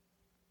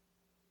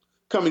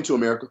 Coming to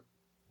America.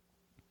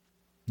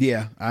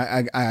 Yeah,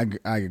 I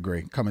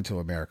agree. Coming to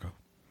America.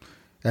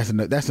 That's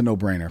a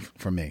no-brainer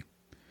for me.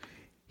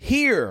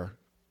 Here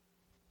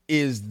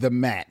is the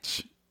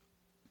match.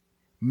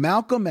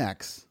 Malcolm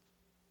X,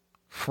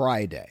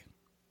 Friday.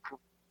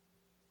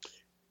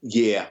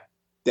 Yeah,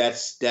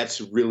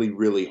 that's really,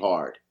 really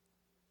hard.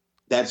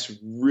 That's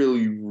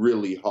really,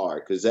 really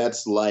hard because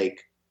that's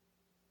like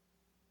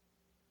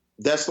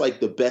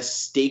the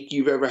best steak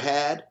you've ever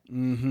had.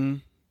 Mm-hmm.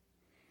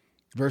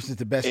 Versus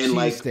the best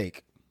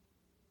cheesesteak.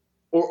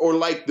 Or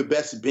like the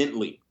best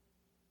Bentley.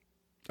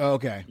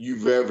 Okay.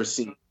 You've ever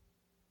seen.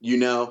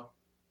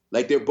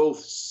 Like they're both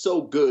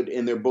so good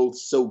and they're both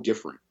so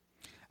different.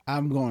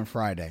 I'm going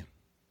Friday.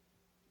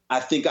 I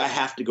think I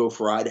have to go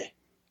Friday.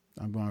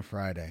 I'm going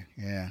Friday.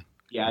 Yeah.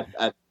 Yeah.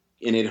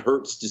 And it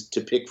hurts just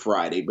to pick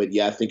Friday, but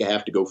yeah, I think I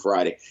have to go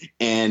Friday.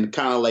 And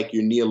kind of like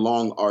your Nia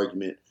Long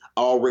argument,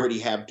 I already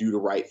have Do the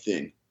Right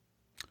Thing.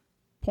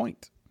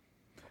 Point.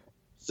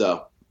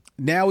 So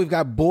now we've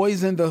got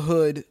Boys in the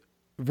Hood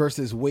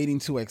versus Waiting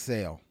to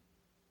Exhale.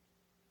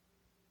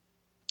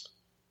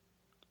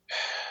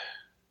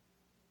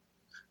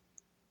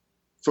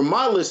 For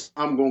my list,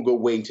 I'm going to go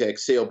Waiting to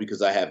Exhale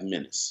because I have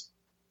Menace.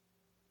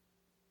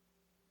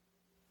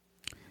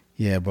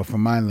 Yeah, but for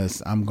my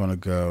list, I'm going to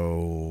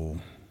go...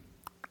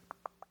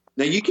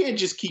 Now, you can't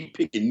just keep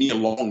picking Nia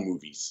Long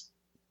movies.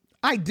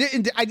 I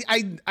didn't.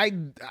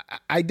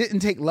 I didn't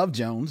take Love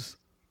Jones.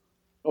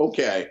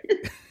 Okay.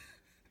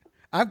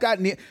 I've got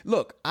Nia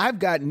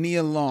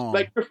Long.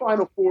 Like your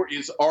final four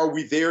is Are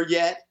We There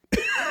Yet?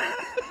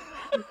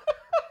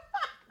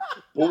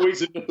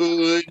 Boys in the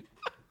Hood.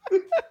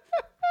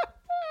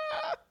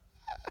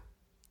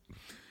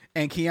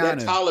 And Keanu. That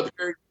Tyler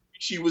Perry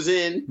she was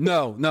in.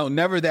 No,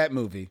 never that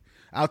movie.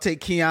 I'll take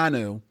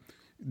Keanu,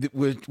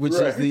 which right.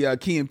 is the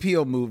Key and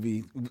Peele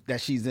movie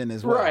that she's in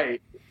as well.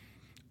 Right.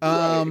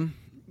 Right.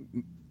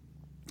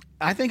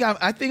 I think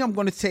I'm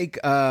going to take.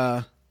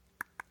 Oh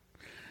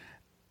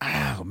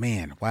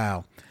man!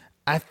 Wow.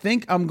 I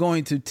think I'm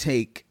going to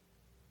take.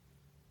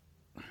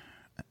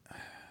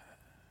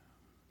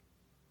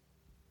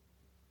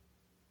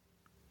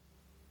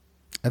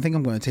 I think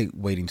I'm going to take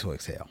Waiting to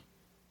Exhale.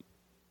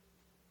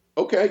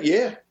 Okay.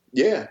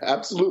 Yeah.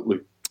 Absolutely.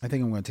 I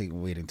think I'm going to take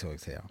Waiting to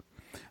Exhale.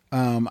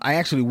 I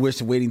actually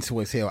wish Waiting to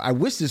Exhale. I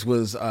wish this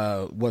was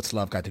What's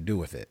Love Got to Do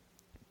with It,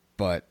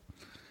 but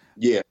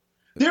yeah,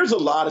 there's a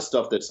lot of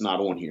stuff that's not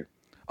on here.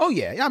 Oh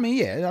yeah, I mean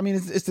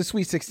it's the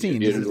Sweet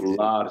 16. There's a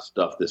lot of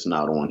stuff that's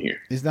not on here.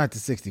 It's not the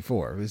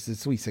 64. It's the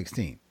Sweet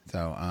 16.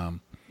 So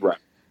right.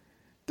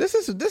 This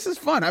is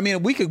fun. I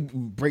mean, we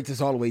could break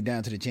this all the way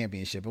down to the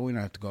championship, but we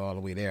don't have to go all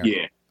the way there.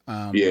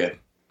 Yeah.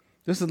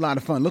 This is a lot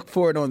of fun. Look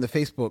for it on the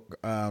Facebook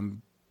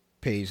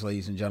page,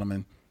 ladies and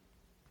gentlemen.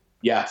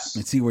 Yes.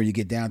 And see where you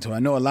get down to. I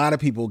know a lot of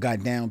people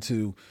got down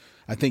to,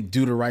 I think,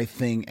 Do the Right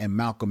Thing and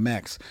Malcolm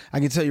X. I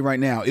can tell you right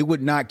now, it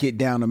would not get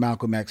down to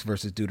Malcolm X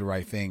versus Do the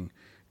Right Thing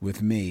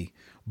with me.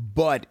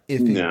 But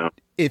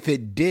if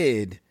it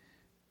did,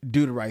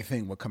 Do the Right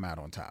Thing would come out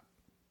on top.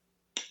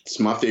 It's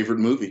my favorite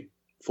movie.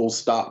 Full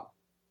stop.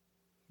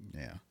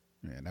 Yeah.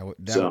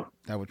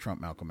 That would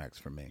trump Malcolm X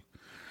for me.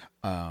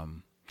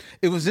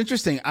 It was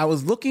interesting. I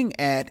was looking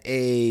at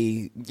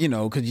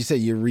because you said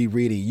you're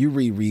rereading. You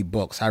reread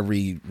books. I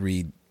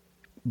read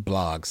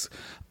blogs.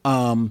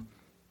 And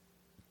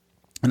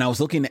I was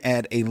looking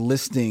at a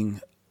listing.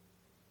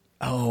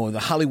 Oh, the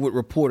Hollywood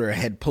Reporter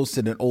had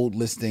posted an old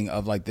listing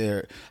of like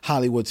their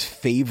Hollywood's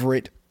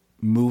favorite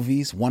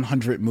movies,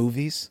 100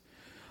 movies.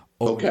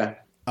 Okay.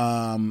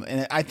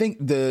 And I think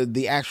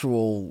the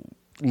actual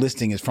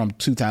listing is from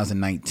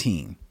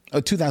 2018,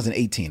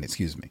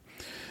 excuse me.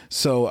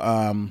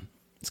 So,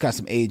 it's got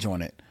some age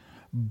on it,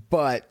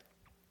 but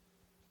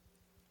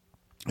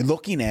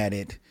looking at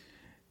it,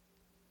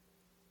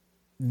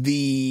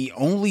 the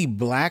only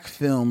black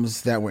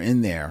films that were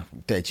in there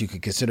that you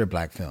could consider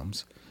black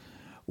films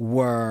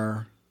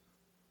were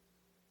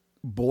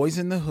Boys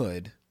in the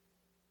Hood.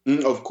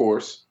 Of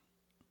course.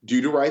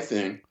 Do the Right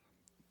Thing.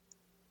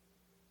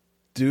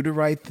 Do the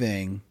Right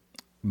Thing,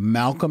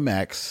 Malcolm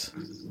X,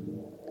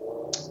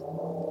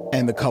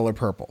 and The Color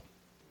Purple.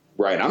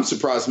 Right. I'm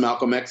surprised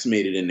Malcolm X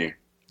made it in there.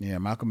 Yeah,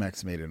 Malcolm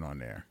X made it on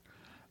there.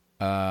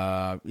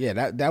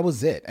 That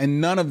was it. And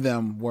none of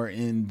them were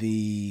in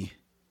the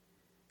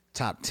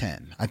top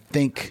 10. I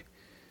think,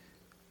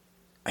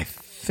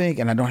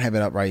 and I don't have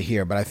it up right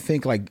here, but I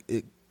think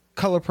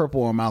Color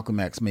Purple or Malcolm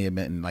X may have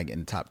been in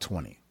the top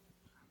 20.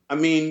 I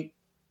mean,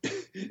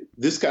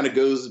 this kind of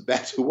goes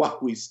back to why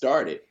we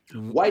started.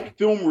 White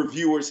film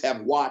reviewers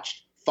have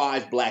watched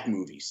 5 black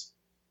movies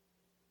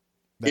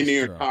in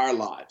their entire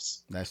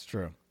lives. That's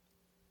true.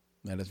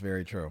 That is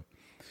very true.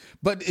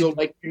 But so,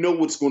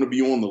 what's going to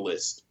be on the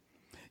list.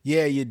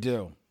 Yeah, you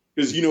do.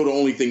 Because the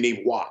only thing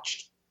they've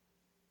watched.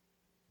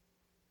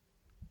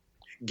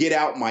 Get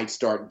Out might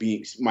start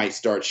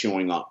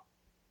showing up.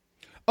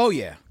 Oh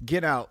yeah,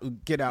 Get Out.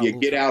 Yeah,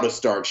 Get Out will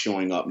start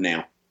showing up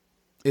now.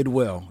 It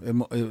will.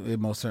 It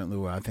most certainly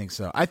will. I think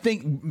so. I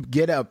think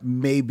Get Out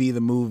may be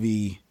the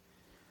movie,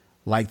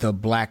 like the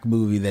black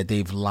movie that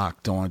they've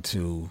locked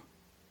onto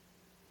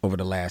over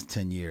the last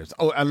 10 years.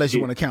 Oh, unless you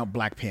want to count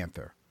Black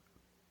Panther.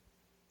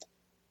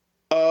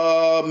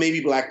 Maybe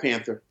Black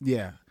Panther.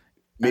 Yeah.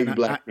 Maybe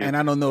Black Panther. And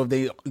I don't know if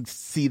they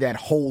see that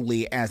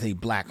wholly as a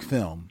black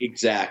film.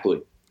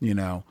 Exactly. You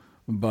know,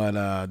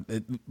 but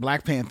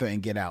Black Panther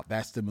and Get Out,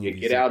 that's the movie. Yeah,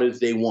 Get Out is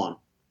day one.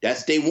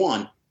 That's day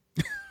one.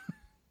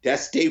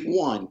 That's day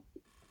one.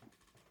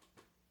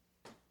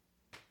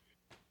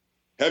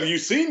 Have you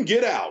seen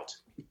Get Out?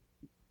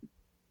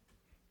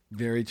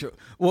 Very true.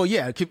 Well,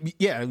 yeah.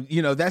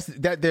 You know, that's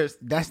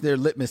their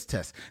litmus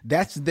test.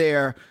 That's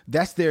their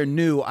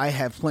new, I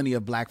have plenty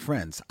of black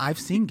friends. I've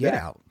seen Get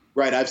Out.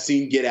 Right. I've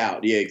seen Get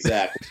Out. Yeah,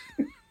 exactly.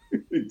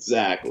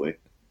 Exactly.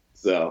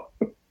 So.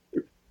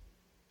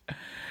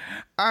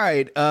 All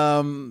right.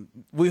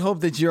 We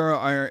hope that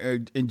you're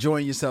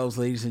enjoying yourselves,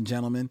 ladies and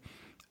gentlemen.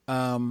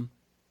 And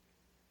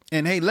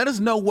hey, let us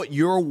know what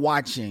you're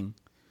watching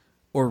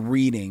or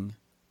reading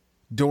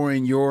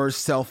during your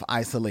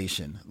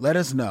self-isolation. Let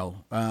us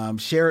know.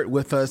 Share it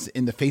with us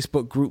in the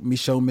Facebook group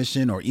Micheaux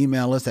Mission, or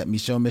email us at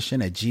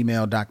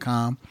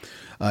micheauxmission@gmail.com.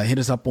 Hit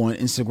us up on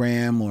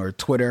Instagram or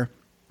Twitter.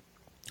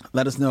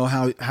 Let us know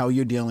how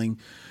you're dealing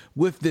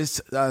with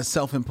this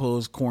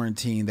self-imposed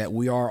quarantine that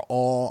we are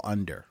all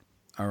under.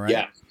 All right.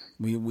 Yeah.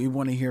 We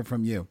want to hear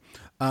from you.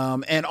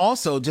 And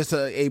also, just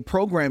a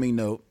programming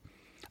note,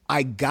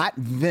 I got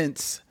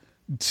Vince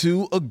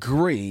to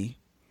agree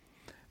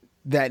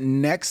that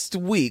next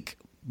week,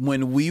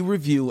 when we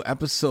review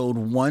episode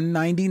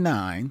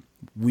 199,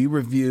 we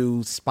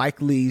review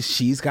Spike Lee's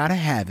She's Gotta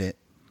Have It.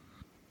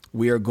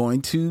 We are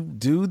going to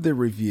do the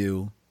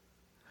review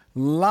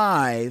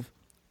live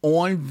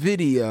on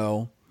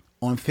video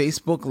on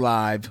Facebook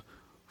Live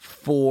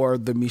for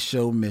the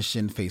Micheaux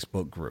Mission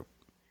Facebook group.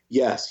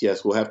 Yes.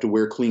 We'll have to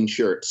wear clean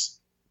shirts.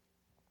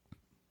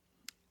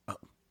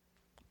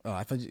 Oh,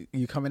 I thought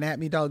you coming at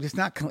me, dog. It's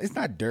not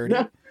dirty.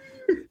 No.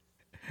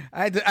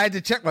 I had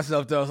to check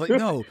myself though. I was like,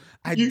 no,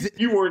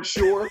 you weren't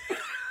sure.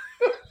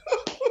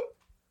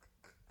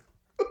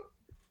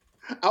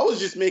 I was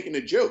just making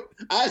a joke.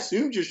 I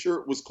assumed your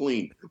shirt was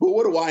clean, but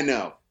what do I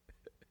know?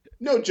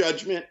 No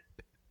judgment.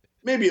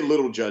 Maybe a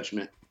little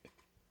judgment.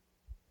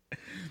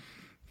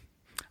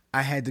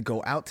 I had to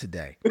go out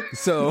today,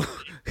 so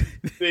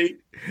See?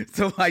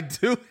 So I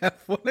do have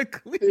one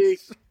clean.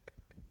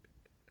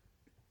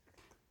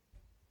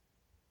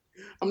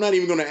 I'm not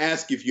even going to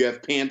ask if you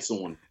have pants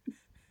on.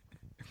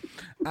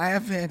 I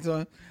have pants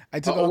on. I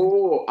took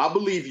off. I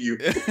believe you.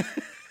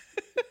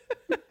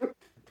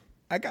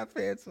 I got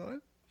pants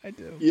on. I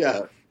do.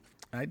 Yeah.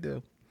 I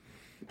do.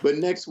 But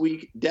next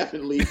week,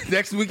 definitely.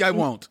 Next week, I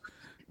won't.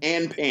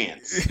 And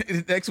pants.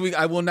 Next week,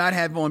 I will not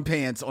have on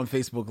pants on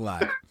Facebook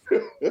Live.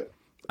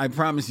 I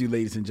promise you,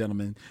 ladies and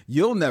gentlemen,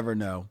 you'll never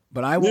know,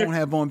 but I won't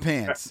have on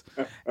pants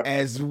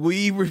as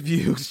we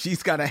review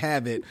She's Gotta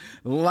Have It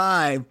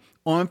live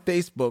on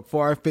Facebook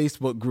for our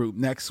Facebook group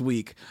next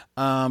week.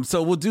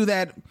 So we'll do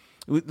that.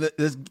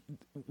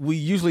 We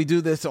usually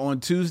do this on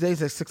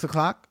Tuesdays at 6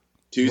 o'clock.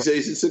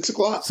 Tuesdays at 6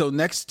 o'clock. So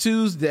next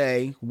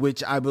Tuesday,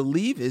 which I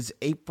believe is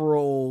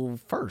April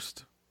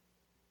 1st.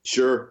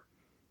 Sure.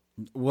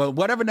 Well,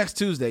 whatever next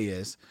Tuesday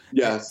is.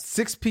 Yes.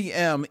 6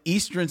 p.m.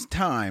 Eastern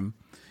time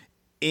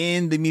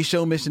in the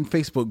Micheaux Mission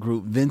Facebook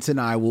group, Vince and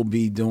I will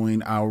be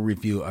doing our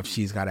review of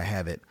She's Gotta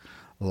Have It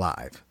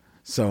live.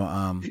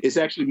 So it's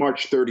actually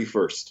March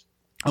 31st.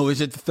 Oh, is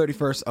it the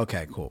 31st?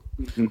 Okay, cool.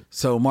 Mm-hmm.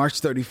 So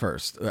March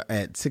 31st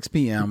at 6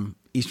 p.m.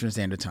 Eastern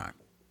Standard Time.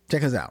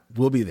 Check us out.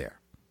 We'll be there.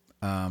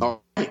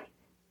 All right.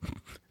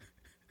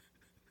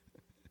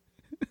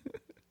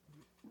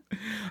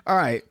 All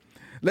right.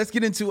 Let's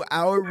get into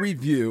our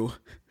review.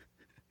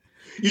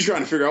 You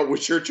trying to figure out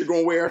what shirt you're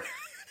going to wear?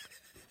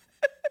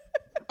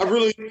 I've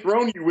really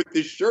thrown you with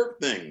this shirt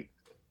thing.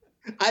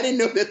 I didn't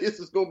know that this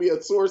was going to be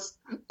a source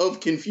of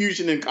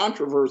confusion and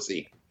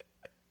controversy.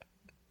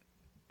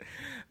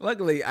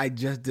 Luckily, I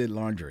just did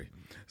laundry.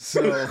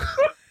 So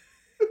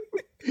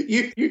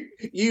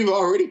you've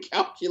already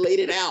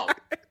calculated out.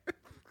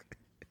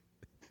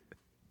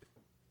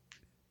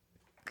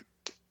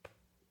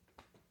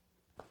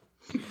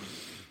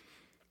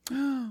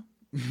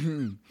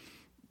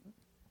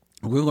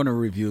 We're going to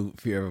review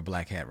Fear of a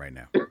Black Hat right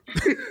now.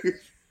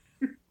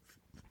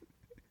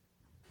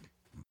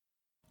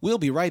 We'll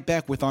be right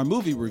back with our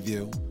movie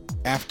review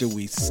after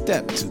we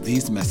step to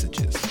these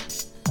messages.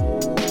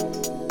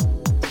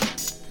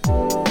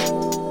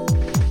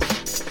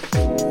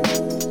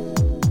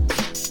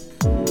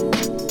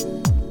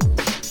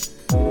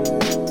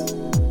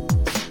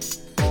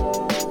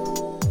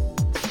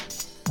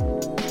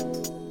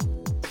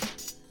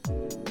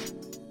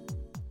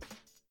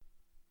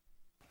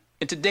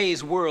 In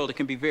today's world, it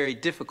can be very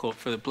difficult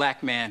for the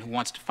black man who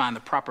wants to find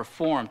the proper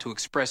forum to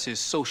express his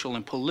social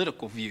and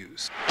political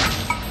views.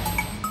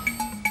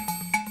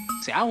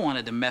 See, I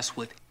wanted to mess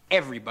with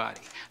everybody.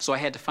 So I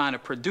had to find a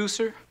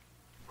producer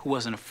who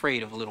wasn't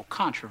afraid of a little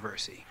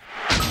controversy.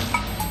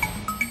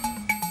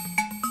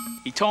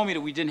 He told me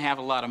that we didn't have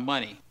a lot of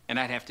money, and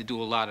I'd have to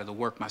do a lot of the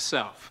work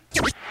myself.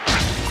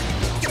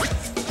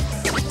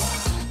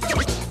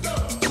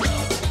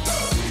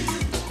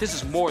 This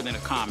is more than a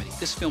comedy.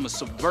 This film is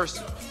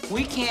subversive.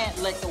 We can't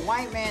let the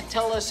white man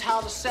tell us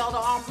how to sell to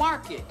our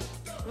market.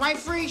 Right,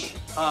 Freesh?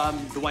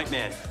 The white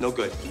man, no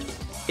good.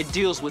 It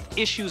deals with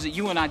issues that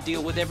you and I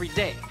deal with every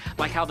day,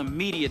 like how the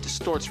media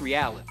distorts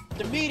reality.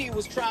 The media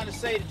was trying to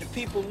say that the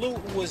people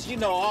looting was,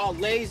 all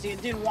lazy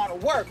and didn't want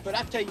to work. But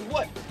I tell you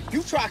what,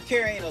 you try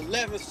carrying a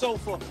leather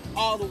sofa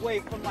all the way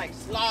from like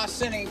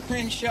Slauson and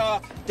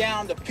Crenshaw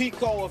down to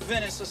Pico or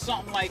Venice or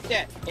something like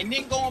that, and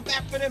then going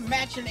back for them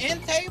matching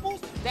end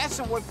tables, that's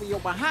some work for your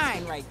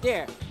behind right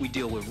there. We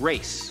deal with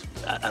race.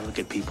 I look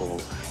at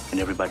people and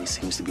everybody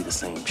seems to be the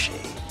same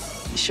shade.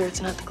 You sure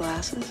it's not the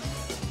glasses?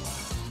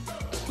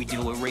 We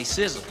deal with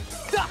racism.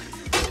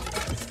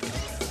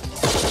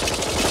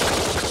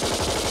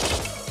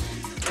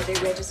 Are they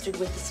registered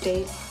with the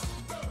state?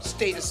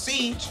 State of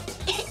siege.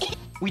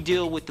 We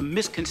deal with the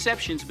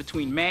misconceptions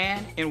between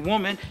man and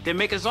woman that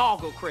make us all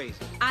go crazy.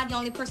 I'm the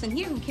only person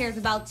here who cares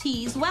about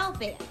T's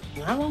welfare.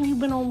 How long you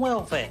been on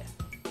welfare?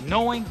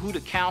 Knowing who to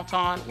count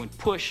on when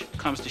push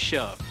comes to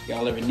shove.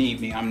 Y'all ever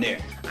need me, I'm there.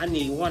 I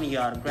need one of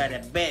y'all to grab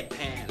that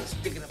bedpan and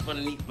stick it up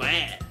underneath my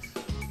ass.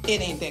 It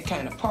ain't that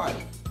kind of party.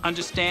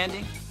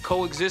 Understanding,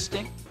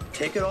 coexisting.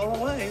 Take it all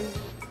away.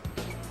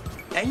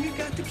 And you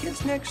got the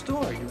kids next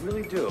door, you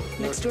really do.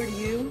 Next door to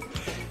you?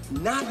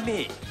 Not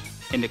me.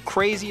 And the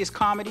craziest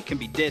comedy can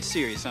be dead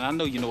serious, and I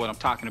know you know what I'm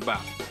talking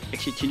about.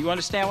 Can you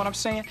understand what I'm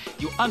saying?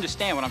 You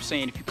understand what I'm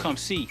saying if you come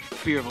see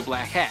Fear of a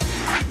Black Hat.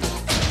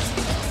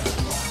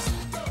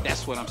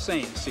 That's what I'm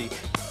saying. See,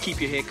 keep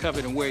your head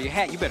covered and wear your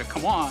hat. You better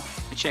come on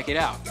and check it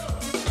out.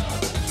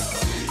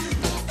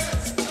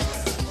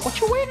 What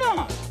you waiting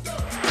on?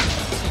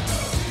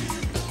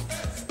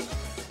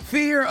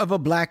 Fear of a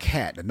Black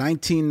Hat, a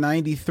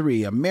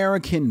 1993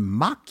 American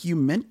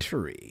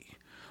mockumentary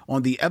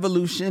on the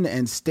evolution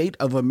and state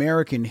of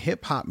American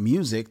hip-hop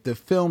music. The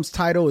film's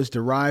title is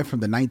derived from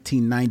the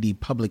 1990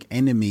 Public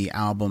Enemy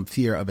album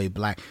Fear of a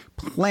Black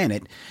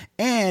Planet,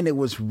 and it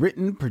was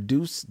written,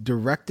 produced,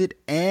 directed,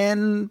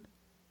 and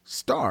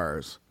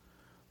stars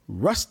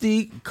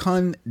Rusty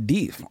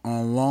Cundieff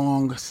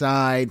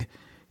alongside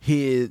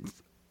his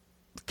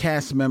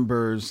cast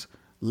members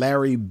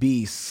Larry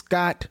B.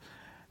 Scott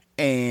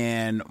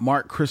and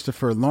Mark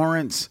Christopher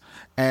Lawrence,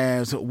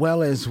 as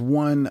well as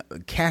one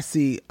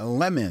Cassie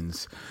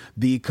Lemons.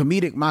 The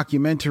comedic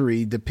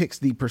mockumentary depicts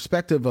the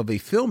perspective of a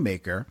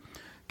filmmaker,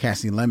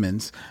 Cassie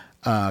Lemons,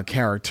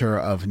 character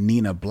of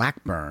Nina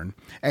Blackburn,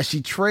 as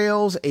she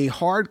trails a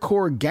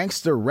hardcore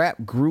gangster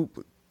rap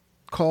group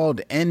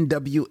called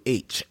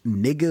NWH,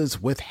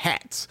 Niggas with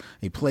Hats,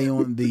 a play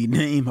on the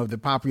name of the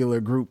popular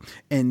group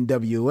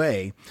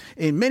NWA.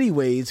 In many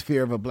ways,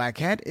 Fear of a Black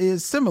Hat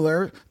is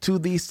similar to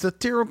the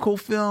satirical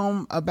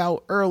film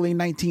about early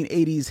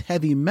 1980s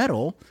heavy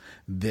metal.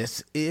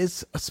 This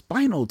is a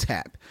Spinal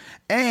Tap.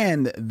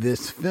 And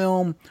this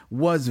film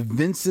was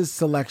Vince's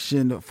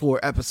selection for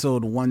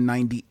episode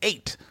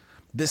 198.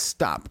 This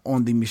stop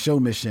on the show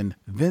mission.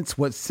 Vince,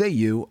 what say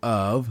you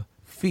of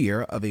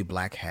Fear of a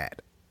Black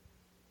Hat?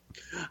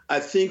 I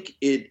think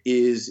it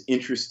is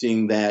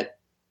interesting that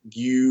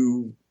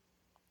you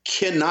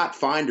cannot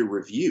find a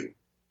review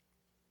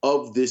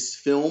of this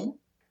film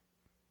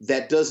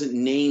that doesn't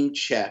name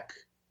check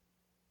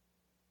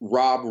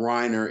Rob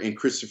Reiner and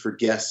Christopher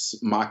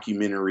Guest's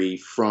mockumentary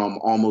from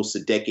almost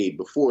a decade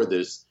before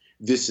this.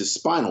 This is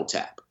Spinal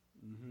Tap,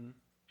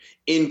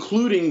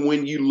 including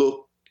when you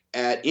look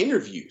at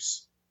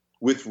interviews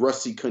with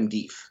Rusty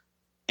Cundieff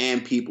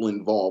and people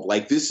involved.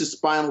 Like, This is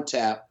Spinal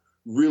Tap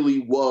really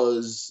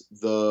was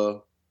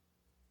the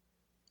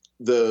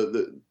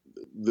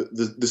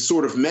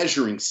sort of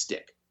measuring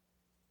stick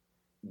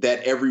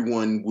that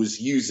everyone was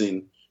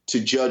using to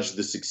judge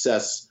the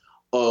success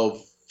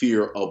of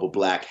Fear of a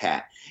Black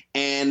Hat.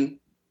 And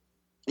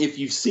if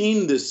you've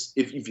seen this,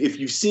 if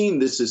you've seen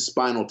This is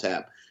Spinal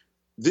Tap,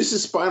 This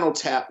is Spinal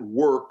Tap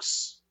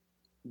works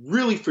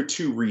really for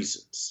two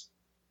reasons.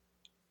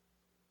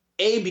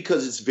 A,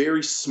 because it's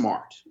very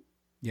smart.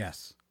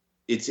 Yes.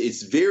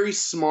 It's very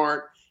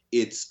smart.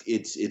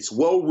 It's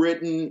well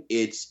written.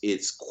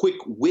 It's quick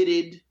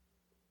witted,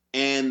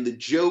 and the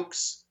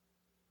jokes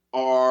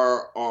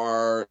are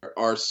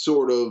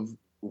sort of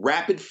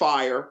rapid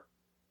fire,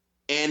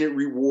 and it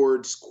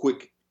rewards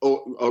quick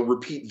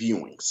repeat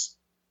viewings.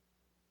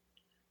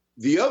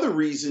 The other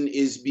reason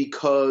is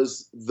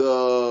because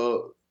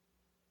the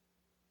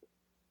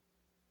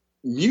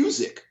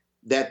music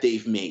that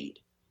they've made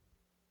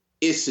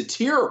is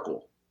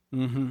satirical,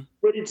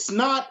 but it's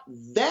not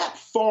that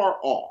far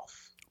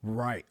off.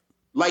 Right.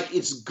 Like,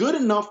 it's good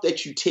enough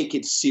that you take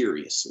it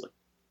seriously.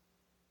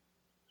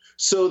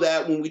 So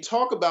that when we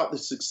talk about the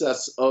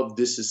success of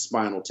This is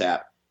Spinal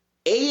Tap,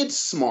 A, it's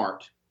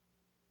smart.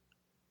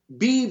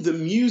 B, the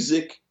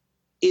music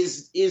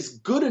is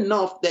good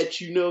enough that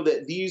you know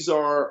that these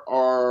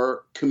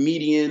are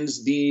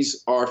comedians,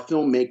 these are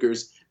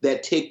filmmakers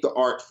that take the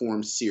art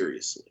form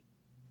seriously.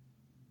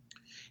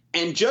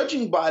 And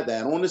judging by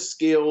that, on a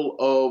scale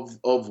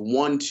of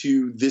 1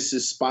 to This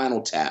Is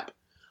Spinal Tap,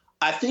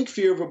 I think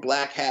Fear of a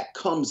Black Hat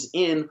comes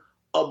in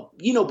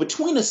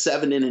between a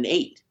 7 and an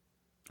 8.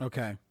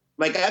 Okay.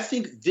 Like, I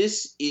think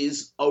this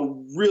is a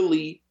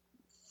really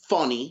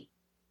funny,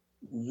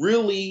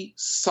 really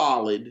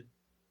solid,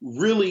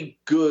 really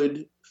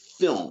good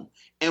film.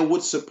 And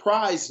what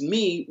surprised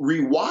me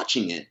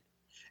rewatching it,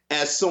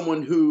 as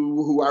someone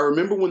who I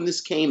remember when this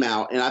came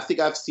out, and I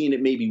think I've seen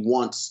it maybe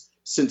once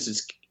since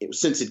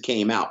it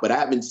came out, but I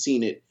haven't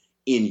seen it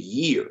in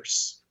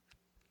years.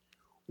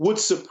 What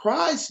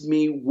surprised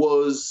me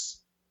was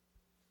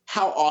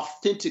how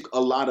authentic a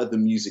lot of the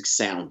music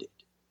sounded.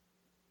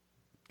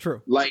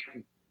 True. Like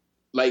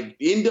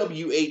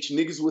NWH,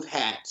 Niggas with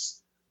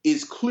Hats,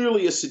 is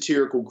clearly a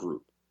satirical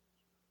group.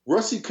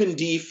 Rusty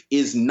Cundieff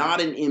is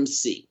not an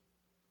MC,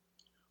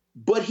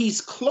 but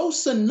he's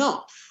close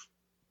enough.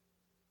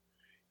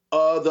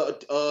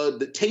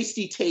 The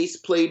Tasty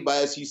Taste, played by,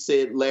 as you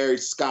said, Larry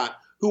Scott,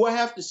 who I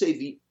have to say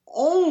the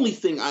only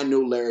thing I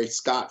know Larry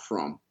Scott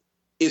from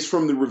is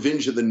from the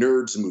Revenge of the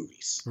Nerds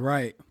movies.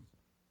 Right.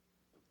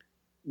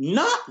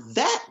 Not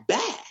that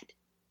bad.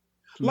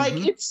 Like,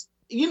 it's,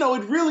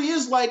 it really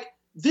is like,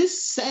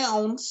 this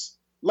sounds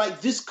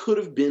like this could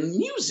have been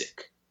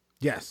music.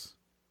 Yes.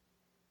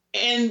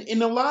 And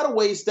in a lot of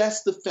ways,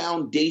 that's the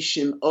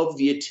foundation of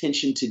the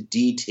attention to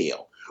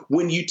detail.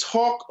 When you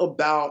talk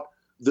about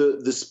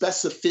the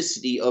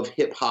specificity of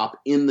hip hop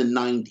in the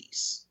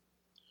 90s,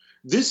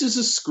 this is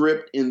a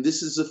script and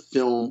this is a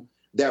film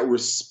that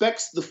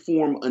respects the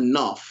form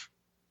enough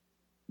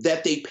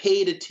that they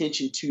paid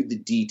attention to the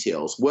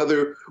details.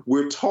 Whether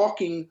we're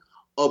talking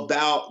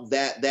about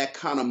that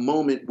kind of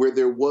moment where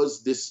there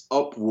was this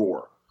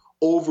uproar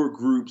over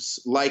groups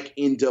like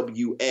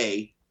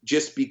NWA,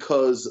 just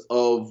because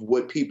of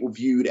what people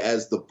viewed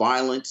as the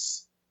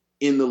violence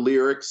in the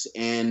lyrics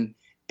and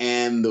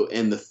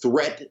the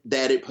threat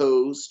that it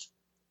posed,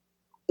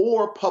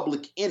 or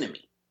Public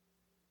Enemy,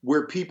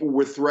 where people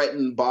were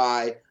threatened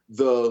by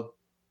the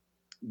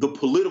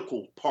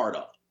political part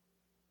of it.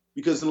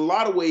 Because in a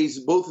lot of ways,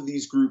 both of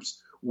these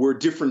groups were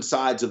different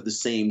sides of the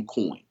same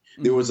coin.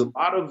 There was a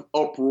lot of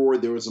uproar,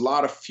 there was a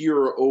lot of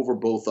furor over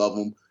both of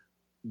them,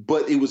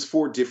 but it was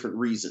for different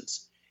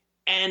reasons.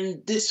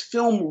 And this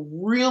film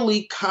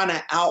really kind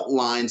of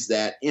outlines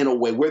that in a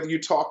way, whether you're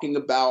talking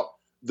about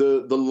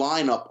the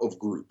lineup of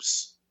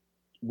groups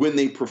when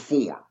they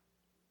perform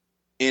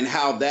and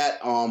how that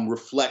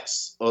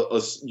reflects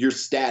your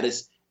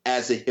status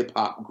as a hip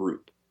hop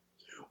group.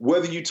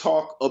 Whether you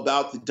talk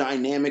about the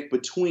dynamic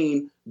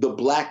between the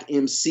black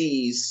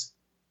MCs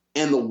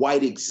and the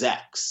white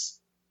execs,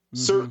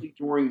 certainly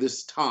during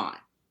this time.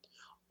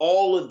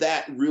 All of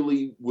that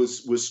really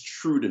was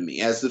true to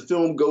me. As the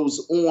film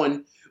goes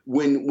on,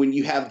 when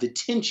you have the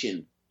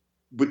tension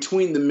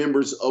between the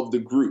members of the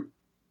group,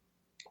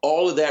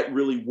 all of that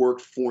really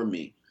worked for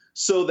me.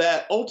 So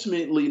that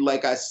ultimately,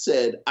 like I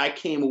said, I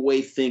came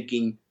away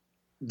thinking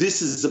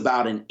this is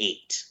about an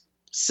 8,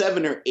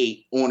 7 or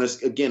 8 on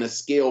a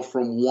scale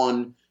from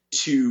 1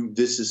 to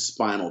This Is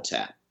Spinal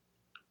Tap.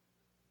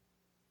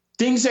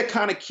 Things that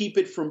kind of keep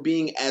it from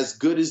being as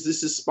good as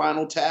This Is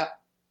Spinal Tap.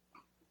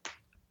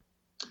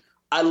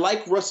 I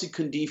like Rusty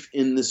Cundieff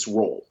in this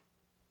role.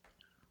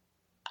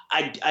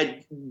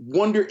 I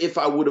wonder if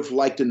I would have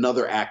liked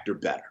another actor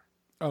better.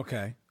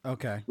 Okay.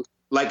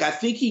 Like, I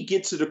think he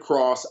gets it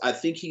across. I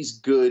think he's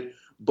good,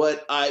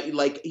 but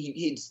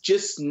it's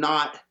just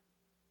not.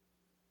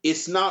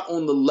 It's not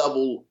on the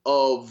level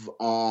of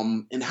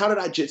and how did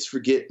I just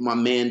forget my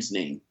man's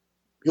name?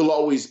 He'll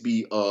always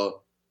be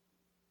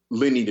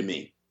Lenny to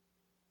me,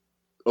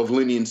 of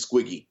Lenny and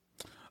Squiggy.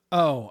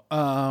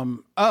 I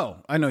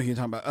know who you're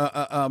talking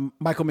about.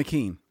 Michael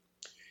McKean.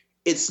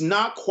 It's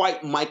not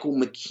quite Michael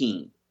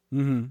McKean.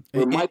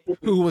 Mm-hmm.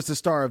 Who was the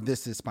star of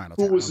This Is Spinal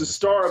Tap? Who was the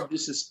star of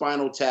This Is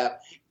Spinal Tap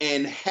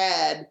and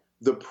had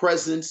the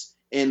presence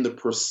and the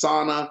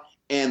persona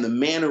and the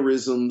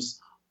mannerisms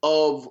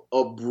of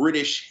a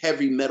British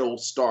heavy metal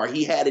star.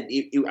 He had it.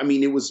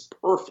 It was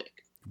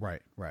perfect.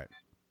 Right.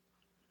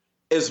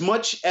 As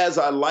much as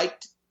I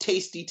liked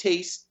Tasty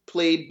Taste,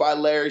 played by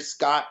Larry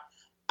Scott,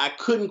 I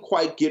couldn't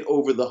quite get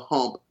over the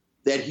hump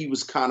that he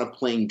was kind of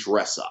playing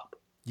dress up.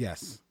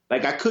 Yes.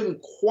 Like, I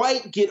couldn't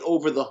quite get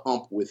over the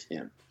hump with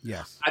him.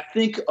 Yes. I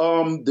think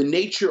the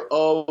nature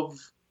of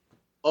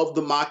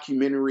the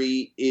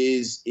mockumentary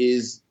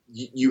is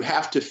you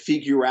have to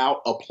figure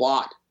out a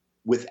plot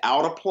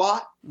without a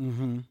plot.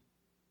 Mm-hmm.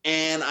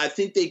 And I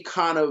think they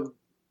kind of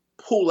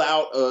pull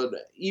out,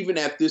 even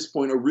at this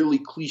point, a really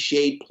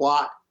cliched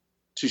plot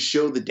to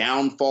show the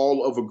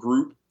downfall of a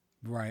group.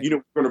 Right.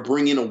 We're going to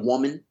bring in a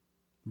woman.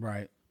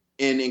 Right.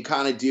 And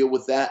kind of deal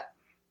with that.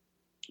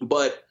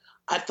 But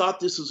I thought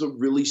this was a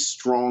really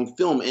strong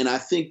film. And I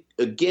think,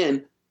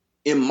 again,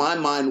 in my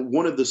mind,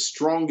 one of the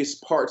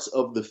strongest parts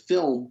of the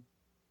film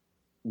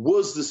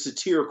was the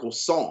satirical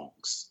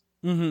songs.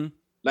 Mm-hmm.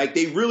 Like,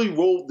 they really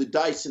rolled the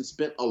dice and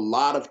spent a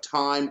lot of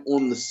time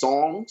on the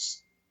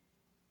songs.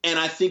 And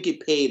I think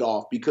it paid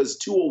off because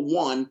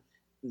 201,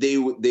 they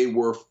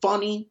were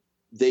funny.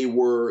 They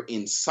were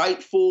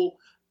insightful.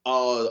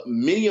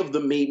 Many of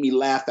them made me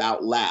laugh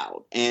out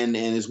loud. And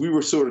as we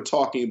were sort of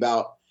talking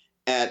about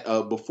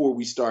before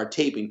we started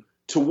taping,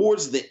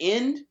 towards the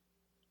end,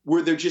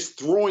 where they're just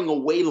throwing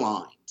away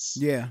lines.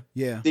 Yeah.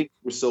 Things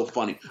were so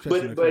funny.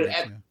 Especially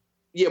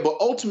But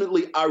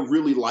ultimately, I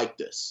really like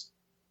this.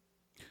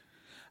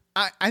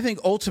 I think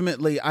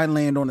ultimately I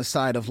land on the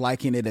side of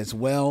liking it as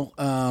well.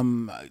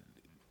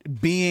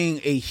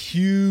 Being a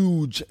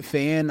huge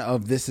fan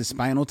of This Is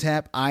Spinal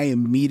Tap, I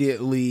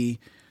immediately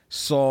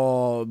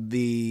saw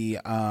the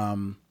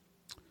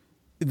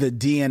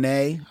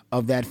DNA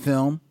of that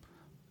film,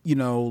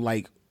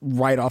 like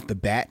right off the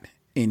bat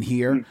in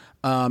here.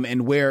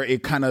 And where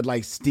it kind of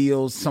like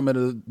steals some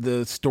of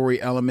the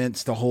story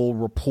elements, the whole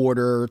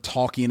reporter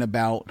talking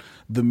about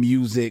the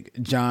music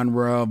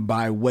genre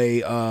by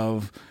way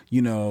of,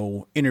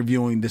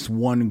 interviewing this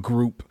one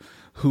group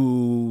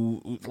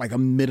who, like a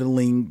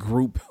middling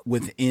group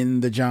within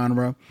the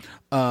genre.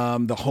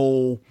 The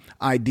whole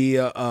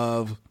idea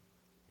of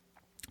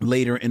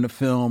later in the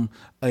film,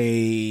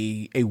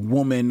 a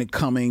woman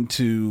coming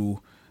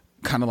to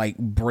kind of like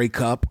break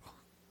up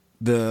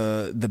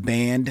the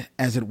band,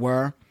 as it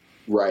were.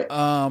 Right.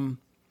 And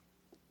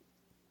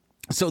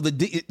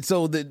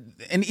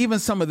even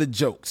some of the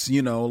jokes,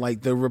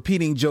 like the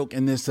repeating joke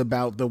in this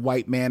about the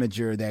white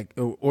manager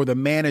or the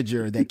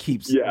manager that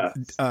keeps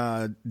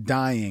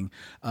dying,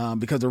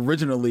 because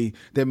originally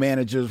their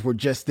managers were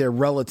just their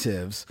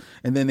relatives,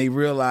 and then they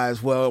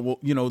realized, well,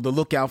 the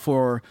lookout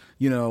for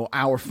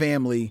our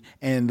family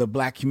and the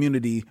black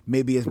community,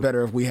 maybe it's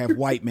better if we have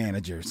white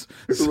managers,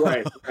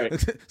 right,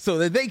 so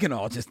that they can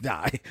all just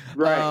die.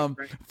 Right.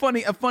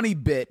 A funny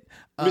bit.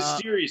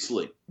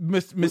 Mysteriously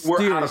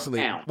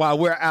while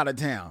we're out of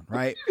town,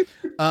 right?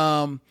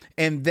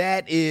 And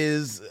that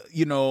is,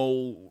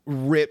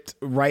 ripped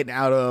right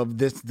out of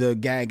the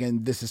gag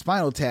in This Is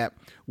Spinal Tap,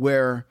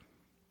 where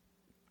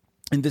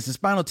in This Is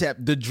Spinal Tap,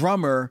 the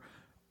drummer,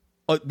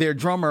 their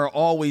drummer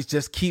always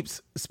just keeps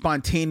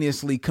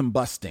spontaneously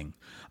combusting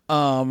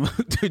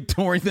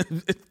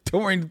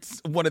during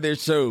one of their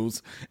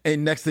shows,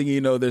 and next thing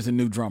you know, there's a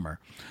new drummer.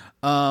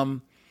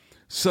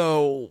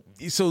 So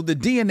the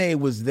DNA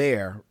was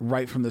there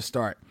right from the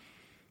start.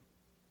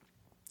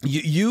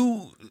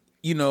 You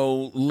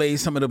lay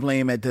some of the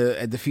blame at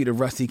the feet of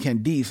Rusty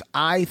Cundieff.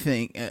 I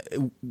think,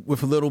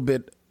 with a little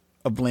bit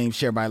of blame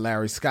shared by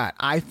Larry Scott.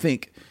 I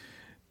think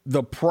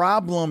the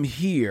problem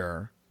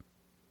here,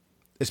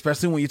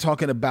 especially when you're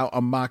talking about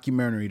a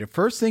mockumentary, the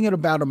first thing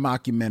about a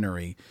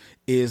mockumentary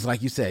is,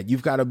 like you said,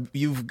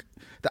 the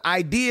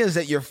idea is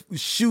that you're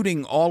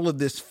shooting all of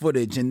this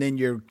footage and then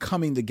you're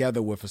coming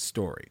together with a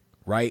story.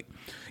 Right?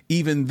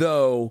 Even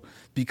though,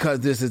 because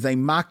this is a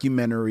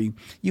mockumentary,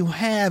 you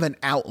have an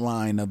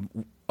outline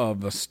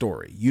of a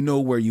story. You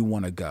know where you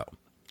want to go.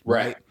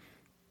 Right?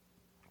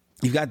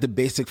 You got the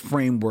basic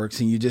frameworks,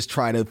 and you just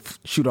try to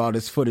shoot all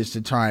this footage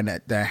to try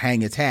to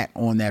hang its hat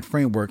on that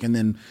framework and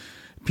then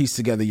piece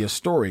together your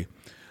story.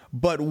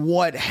 But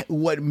what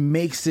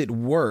makes it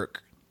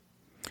work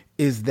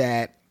is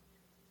that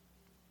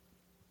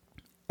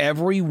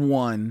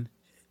everyone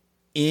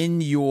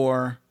in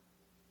your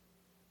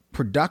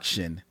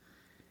production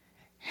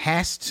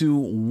has to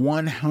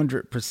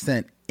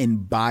 100%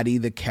 embody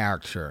the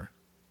character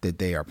that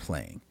they are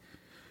playing.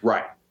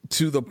 Right.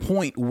 To the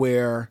point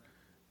where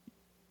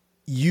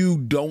you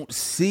don't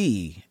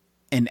see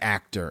an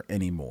actor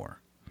anymore.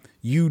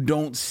 You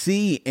don't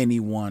see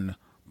anyone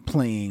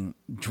playing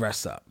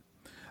dress up.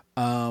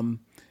 And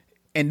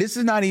this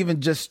is not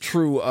even just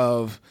true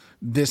of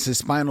This Is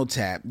Spinal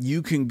Tap.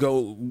 You can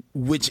go,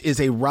 which is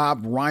a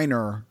Rob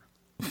Reiner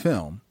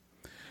film.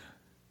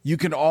 You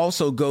can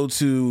also go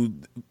to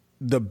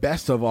the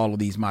best of all of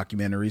these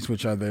mockumentaries,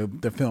 which are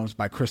the films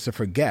by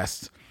Christopher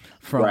Guest,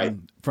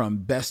 from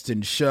Best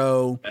in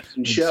Show,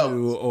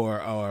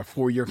 or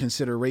For Your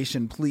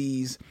Consideration,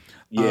 Please.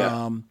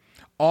 Yeah.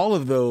 All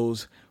of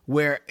those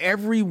where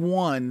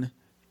everyone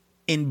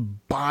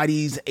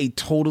embodies a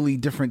totally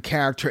different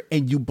character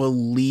and you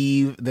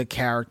believe the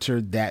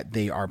character that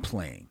they are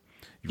playing.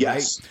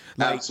 Yes,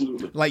 right?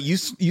 absolutely. Like you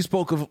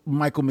spoke of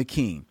Michael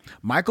McKean.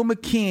 Michael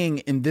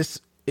McKean in This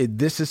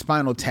Is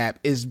Spinal Tap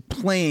is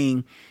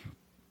playing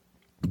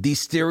the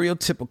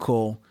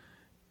stereotypical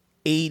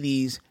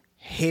 80s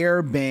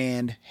hair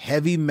band,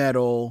 heavy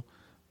metal,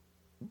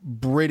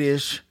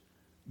 British,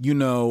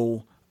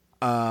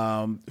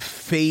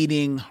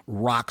 fading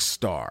rock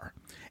star.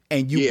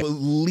 And you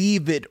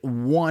believe it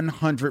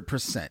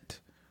 100%.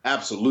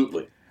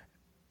 Absolutely.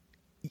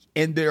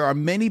 And there are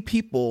many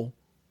people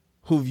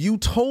who you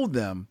told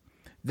them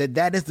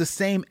that is the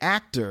same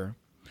actor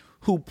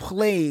who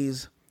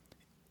plays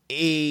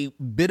a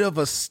bit of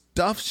a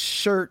stuffed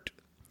shirt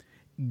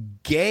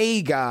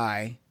gay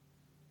guy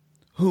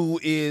who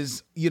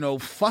is,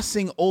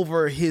 fussing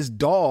over his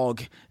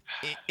dog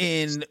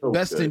in So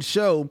Best in good.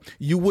 Show,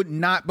 you would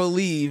not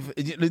believe.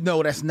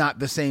 No, that's not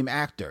the same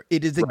actor.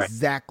 It is Right.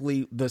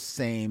 exactly the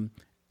same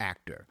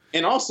actor.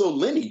 And also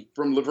Lenny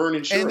from Laverne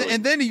and Shirley.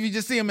 And then you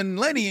just see him in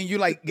Lenny, and you're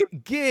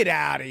like, get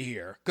out of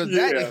here,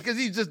 because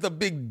he's just a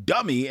big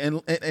dummy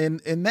in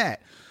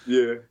that.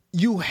 Yeah.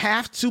 You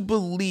have to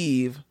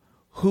believe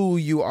who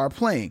you are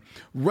playing.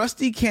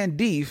 Rusty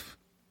Cundieff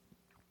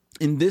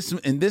in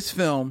this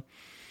film,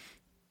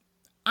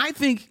 I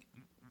think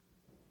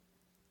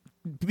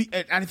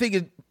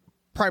it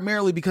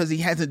primarily because he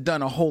hasn't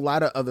done a whole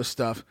lot of other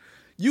stuff.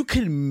 You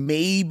can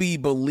maybe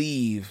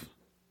believe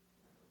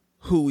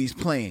who he's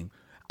playing.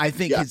 I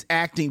think his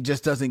acting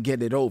just doesn't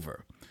get it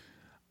over.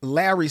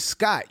 Larry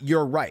Scott,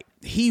 you're right.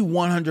 He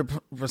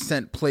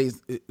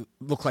 100%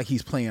 look like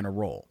he's playing a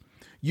role.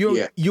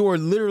 You're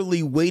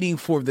literally waiting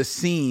for the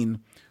scene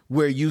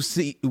where you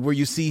see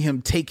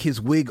him take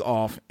his wig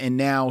off, and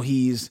now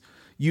he's,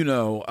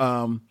 you're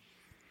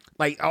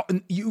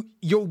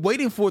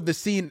waiting for the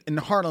scene in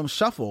Harlem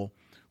Shuffle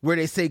where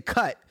they say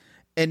cut,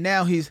 and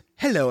now he's,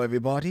 hello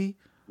everybody.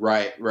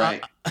 Right.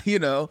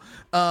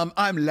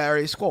 I'm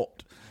Larry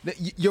Scott.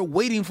 You're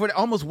waiting for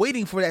almost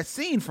waiting for that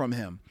scene from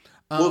him.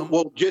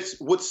 Well,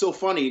 just what's so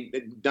funny,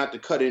 not to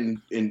cut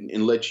in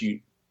and let you,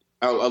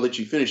 I'll let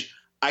you finish.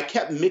 I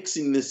kept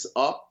mixing this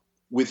up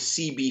with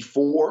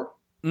CB4,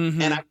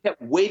 and I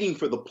kept waiting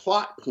for the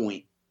plot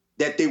point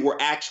that they were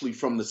actually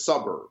from the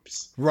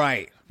suburbs.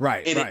 Right.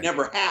 And it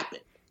never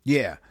happened.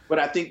 Yeah. But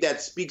I think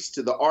that speaks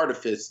to the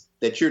artifice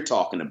that you're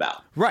talking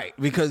about. Right,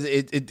 because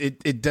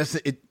it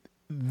doesn't.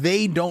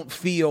 They don't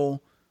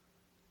feel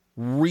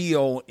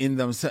real in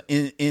them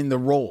in the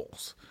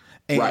roles,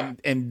 and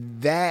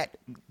that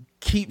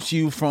keeps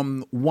you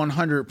from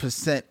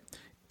 100%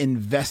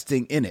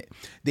 investing in it.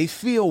 They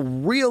feel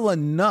real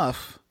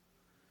enough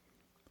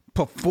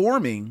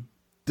performing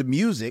the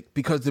music,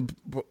 because the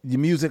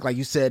music, like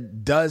you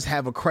said, does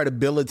have a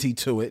credibility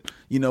to it.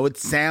 It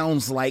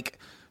sounds like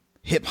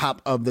hip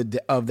hop of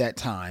that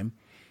time.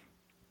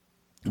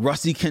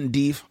 Rusty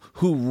Cundieff,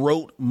 who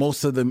wrote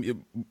most,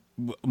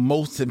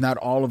 if not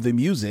all of the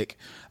music,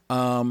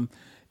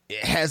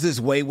 has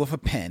his way with a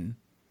pen.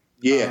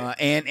 Yeah.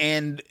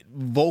 And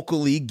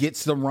vocally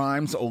gets the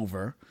rhymes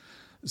over.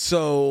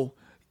 So,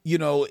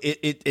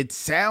 it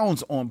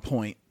sounds on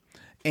point.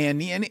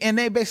 And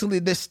they basically,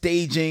 they're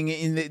staging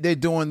and they're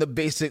doing the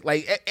basic,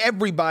 like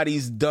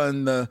everybody's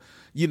done the,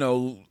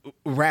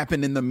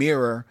 rapping in the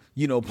mirror,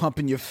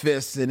 pumping your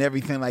fists and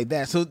everything like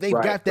that. So they've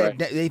got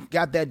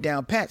that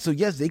down pat. So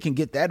yes, they can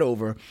get that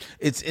over.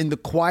 It's in the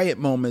quiet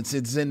moments.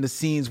 It's in the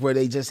scenes where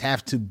they just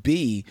have to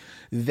be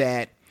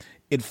that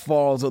it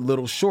falls a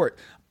little short.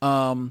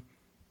 And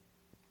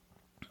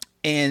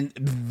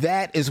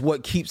that is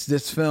what keeps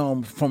this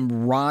film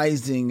from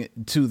rising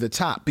to the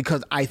top,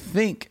 because I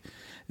think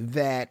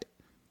that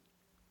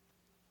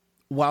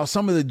while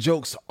some of the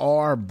jokes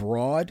are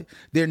broad,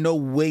 they're no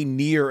way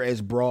near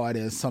as broad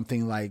as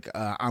something like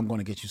I'm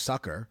Gonna Get You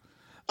Sucker.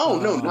 Oh,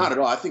 no, not at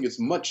all. I think it's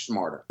much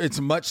smarter. It's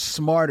much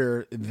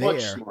smarter there.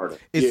 Much smarter,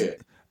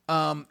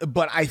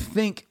 but I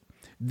think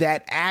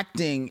that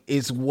acting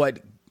is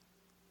what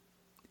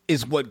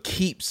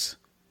keeps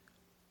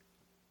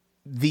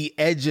the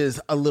edges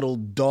a little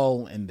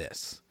dull in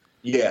this.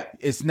 Yeah,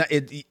 it's not.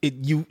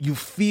 You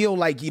feel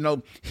like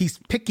he's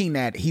picking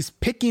at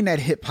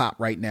hip hop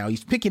right now.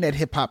 He's picking at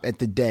hip hop at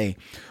the day,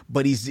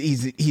 but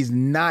he's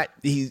not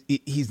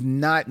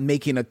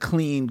making a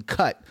clean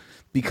cut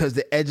because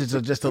the edges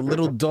are just a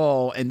little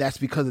dull, and that's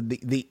because of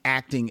the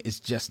acting is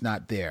just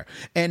not there.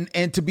 And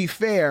to be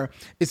fair,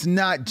 it's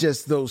not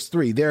just those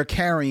three. They're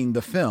carrying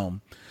the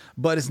film,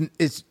 but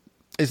it's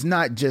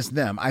not just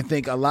them. I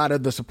think a lot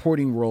of the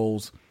supporting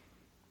roles,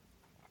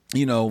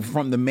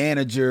 from the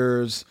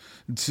managers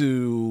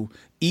to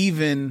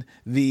even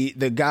the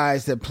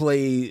guys that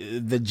play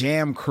the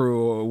Jam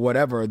Crew or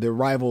whatever, the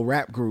rival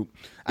rap group.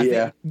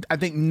 I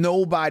think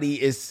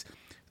nobody is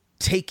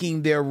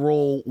taking their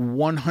role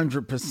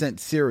 100%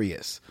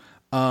 serious.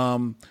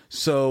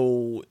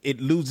 So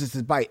it loses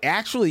its bite.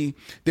 Actually,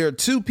 there are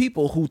two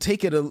people who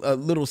take it a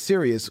little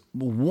serious.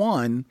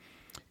 One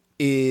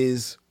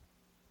is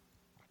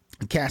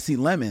Cassie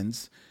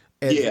Lemons,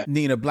 as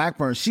Nina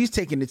Blackburn. She's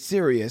taking it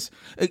serious,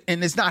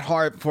 and it's not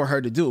hard for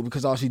her to do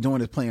because all she's doing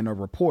is playing a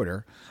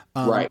reporter.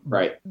 Right.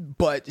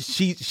 But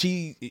she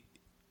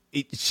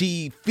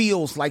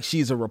feels like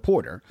she's a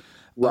reporter,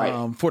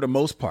 for the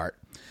most part.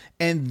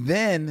 And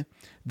then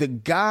the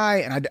guy,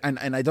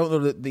 and I don't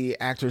know the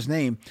actor's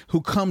name, who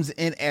comes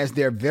in as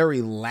their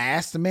very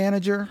last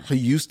manager, who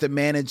used to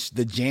manage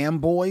the Jam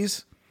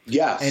Boys,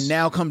 and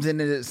now comes in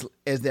as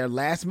their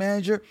last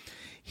manager.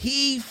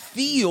 He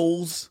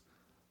feels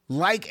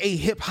like a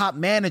hip hop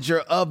manager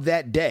of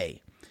that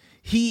day.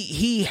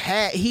 He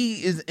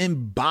is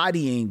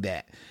embodying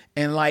that.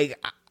 And like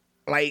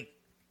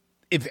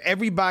if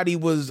everybody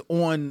was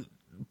on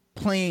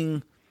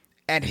playing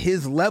at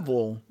his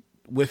level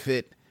with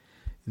it,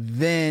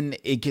 then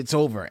it gets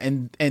over.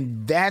 And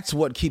that's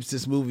what keeps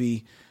this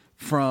movie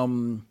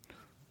from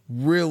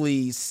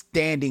really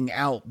standing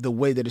out the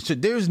way that it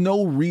should. There's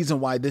no reason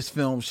why this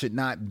film should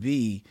not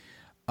be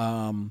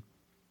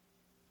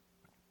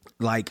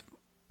like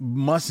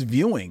must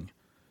viewing.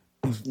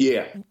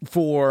 Yeah.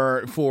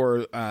 For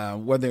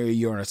whether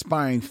you're an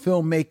aspiring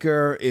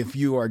filmmaker, if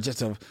you are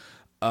just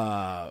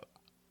a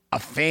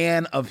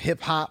fan of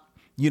hip hop,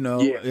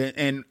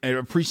 and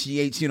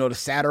appreciates, the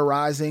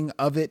satirizing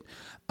of it.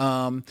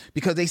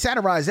 Because they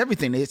satirize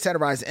everything. They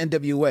satirize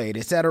NWA.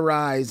 They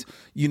satirize,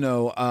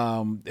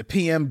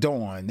 PM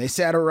Dawn. They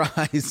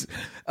satirize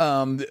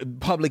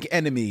Public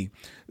Enemy,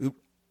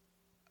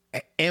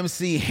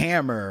 MC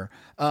Hammer,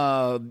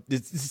 the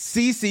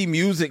CC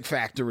Music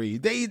Factory.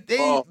 They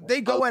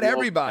go at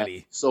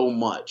everybody so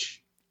much.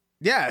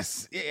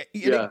 Yes,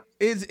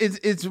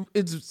 it's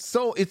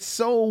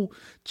so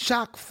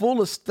chock full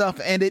of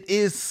stuff, and it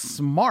is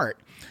smart.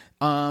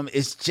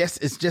 It's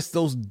just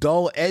those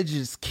dull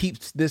edges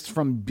keeps this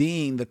from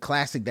being the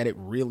classic that it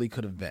really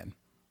could have been.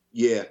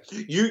 Yeah,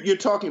 you're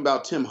talking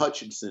about Tim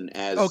Hutchinson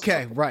as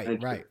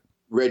right.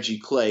 Reggie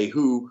Clay,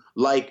 who,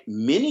 like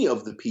many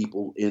of the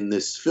people in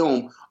this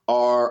film,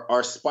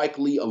 are Spike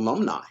Lee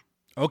alumni.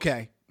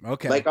 Okay.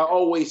 Like I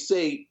always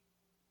say,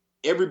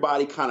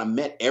 everybody kind of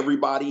met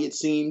everybody, it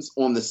seems,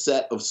 on the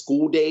set of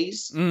School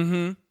Days.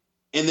 Mm-hmm.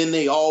 And then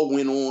they all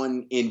went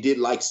on and did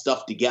like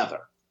stuff together.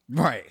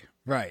 Right.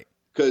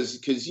 Because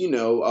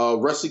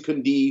Rusty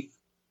Cundieff,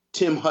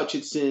 Tim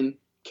Hutchinson,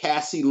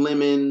 Cassie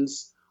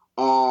Lemons.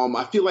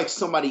 I feel like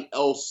somebody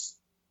else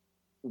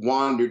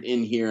wandered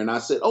in here, and I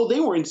said, "Oh, they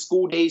were in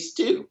School Days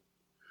too."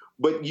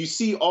 But you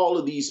see all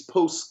of these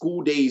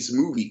post-School Days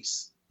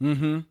movies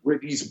where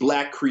these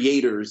Black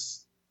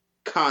creators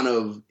kind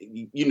of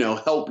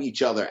help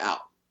each other out.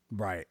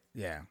 Right.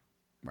 Yeah.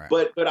 Right.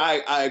 But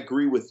I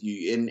agree with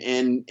you,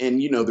 and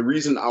the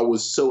reason I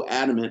was so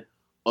adamant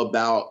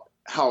about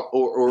how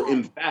or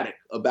emphatic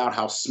about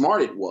how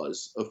smart it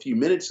was a few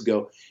minutes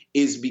ago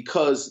is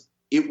because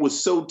it was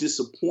so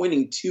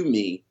disappointing to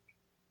me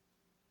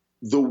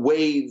the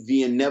way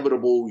the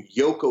inevitable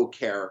Yoko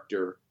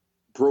character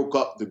broke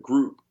up the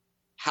group,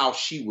 how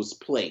she was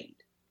played.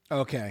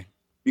 Okay.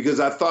 Because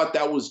I thought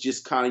that was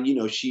just kind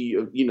of, she,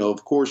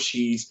 of course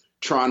she's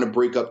trying to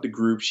break up the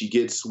group. She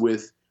gets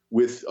with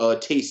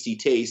Tasty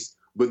Taste,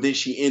 but then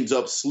she ends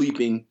up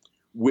sleeping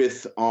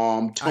with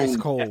Ice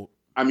Cold.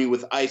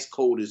 With Ice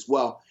Cold as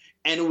well.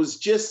 And it was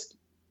just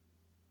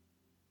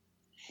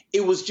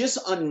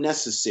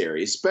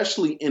unnecessary,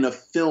 especially in a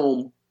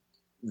film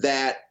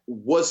that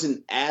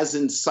wasn't as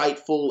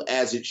insightful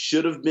as it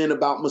should have been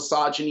about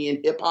misogyny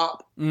in hip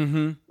hop.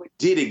 Mm-hmm. But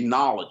did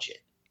acknowledge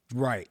it.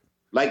 Right.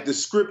 Like the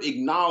script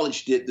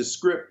acknowledged it. The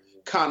script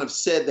kind of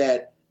said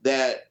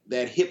that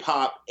hip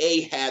hop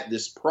A had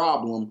this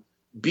problem.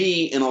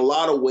 B, in a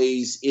lot of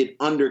ways, it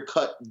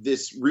undercut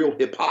this real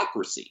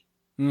hypocrisy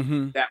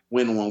that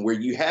went on, where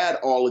you had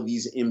all of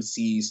these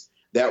MCs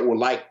that were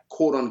like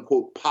quote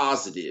unquote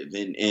positive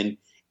and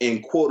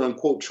quote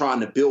unquote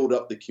trying to build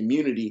up the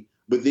community,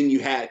 but then you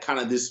had kind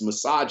of this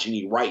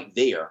misogyny right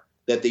there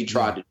that they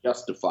tried to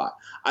justify.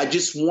 I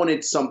just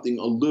wanted something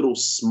a little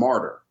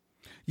smarter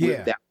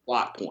with that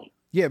plot point.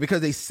 Yeah,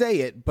 because they say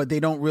it, but they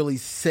don't really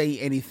say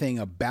anything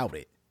about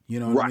it.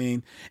 You know what I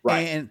mean?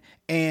 Right.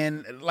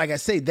 And like I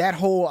say, that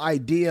whole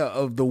idea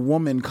of the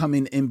woman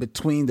coming in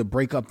between to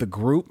break up the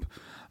group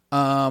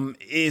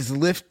is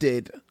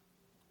lifted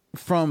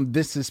from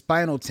This Is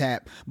Spinal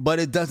Tap, but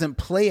it doesn't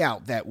play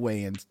out that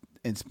way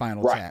in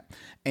Spinal Tap.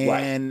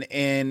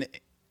 And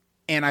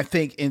I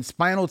think in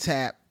Spinal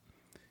Tap,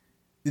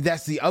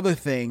 that's the other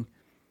thing.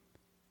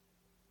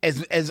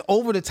 As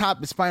over the top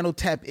as Spinal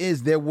Tap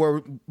is, there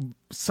were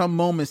some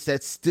moments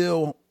that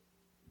still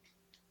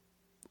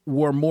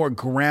were more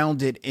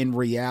grounded in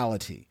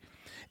reality,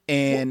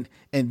 and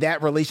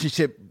that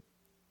relationship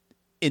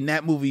in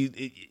that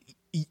movie,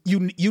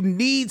 you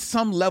need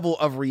some level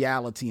of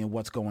reality in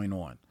what's going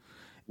on.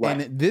 Right.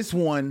 And this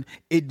one,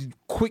 it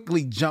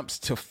quickly jumps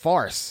to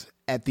farce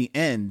at the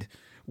end,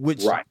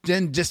 which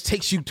then just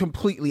takes you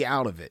completely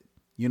out of it.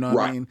 You know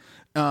what I mean?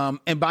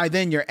 And by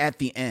then you're at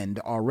the end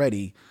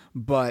already,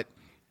 but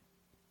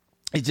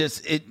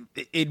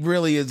it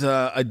really is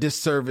a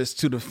disservice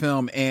to the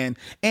film. And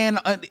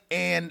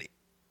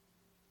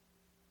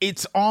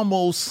it's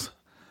almost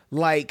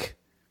like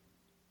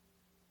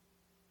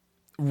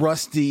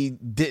Rusty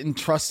didn't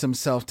trust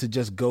himself to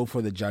just go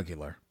for the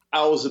jugular.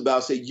 I was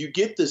about to say, you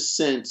get the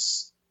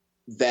sense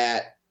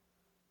that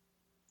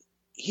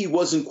he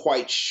wasn't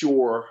quite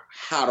sure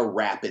how to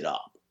wrap it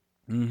up.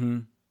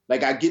 Mm-hmm.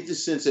 Like, I get the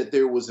sense that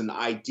there was an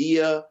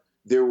idea,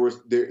 there was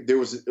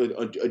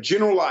a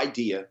general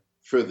idea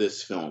for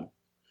this film.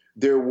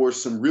 There were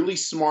some really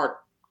smart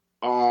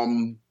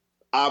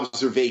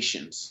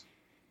observations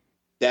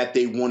that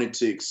they wanted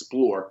to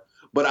explore,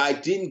 but I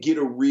didn't get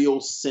a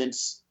real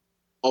sense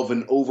of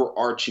an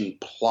overarching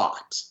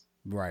plot.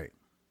 Right.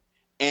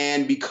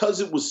 And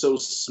because it was so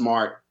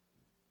smart,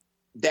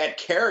 that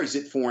carries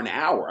it for an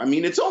hour. I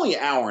mean, it's only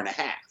an hour and a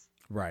half.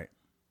 Right.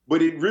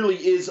 But it really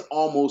is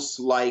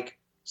almost like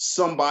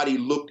somebody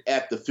looked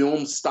at the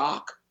film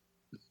stock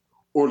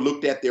or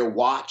looked at their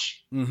watch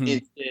Mm-hmm.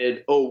 and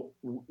said, oh,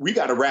 we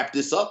got to wrap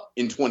this up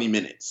in 20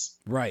 minutes.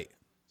 Right.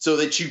 So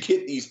that you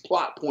get these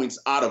plot points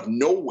out of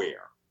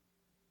nowhere.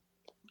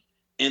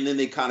 And then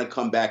they kind of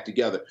come back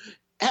together.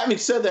 Having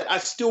said that, I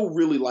still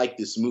really like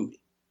this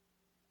movie.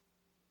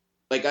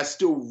 Like, I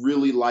still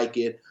really like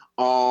it.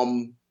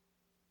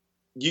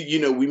 You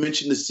know, we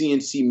mentioned the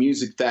CNC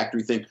Music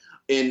Factory thing,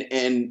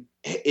 and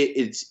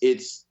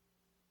it's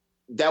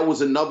that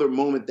was another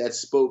moment that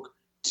spoke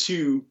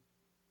to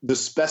the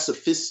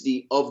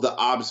specificity of the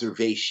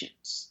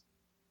observations,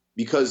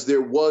 because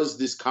there was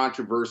this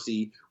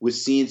controversy with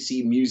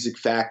CNC Music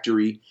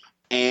Factory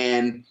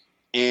and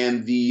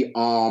the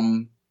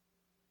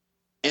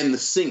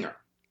singer.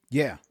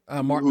 Yeah,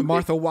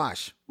 Martha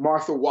Wash.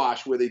 Martha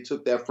Wash, where they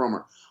took that from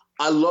her.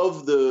 I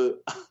love the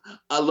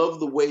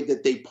way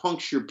that they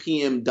puncture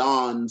PM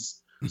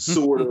Don's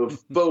sort of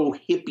faux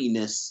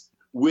hippiness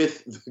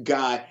with the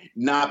guy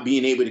not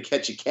being able to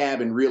catch a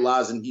cab and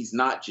realizing he's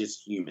not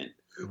just human,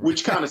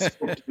 which kind of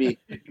spoke to me,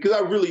 because I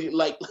really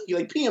like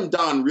PM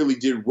Don really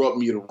did rub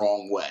me the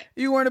wrong way.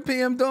 You weren't a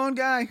PM Don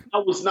guy?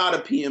 I was not a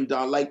PM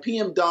Don. Like,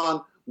 PM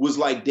Don was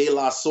like De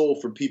La Soul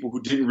for people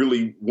who didn't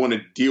really want to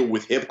deal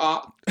with hip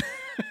hop.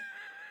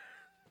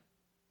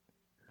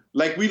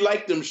 Like, we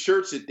like them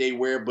shirts that they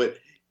wear, but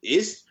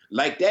it's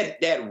like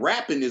that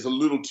rapping is a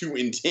little too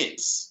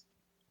intense.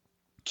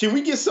 Can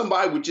we get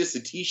somebody with just the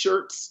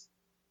t-shirts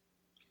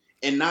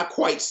and not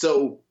quite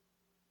so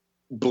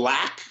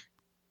black?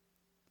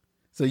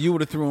 So you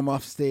would have threw him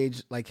off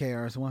stage like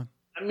KRS-One?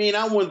 I mean,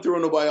 I wouldn't throw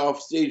nobody off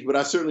stage, but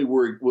I certainly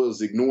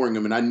was ignoring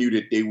them, and I knew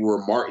that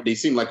they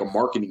seemed like a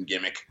marketing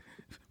gimmick.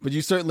 But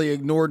you certainly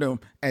ignored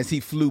him as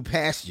he flew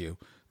past you.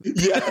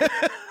 Yeah.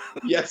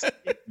 Yes,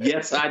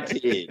 I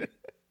did.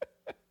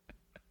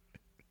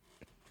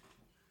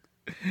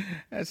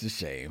 That's a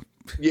shame.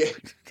 Yeah.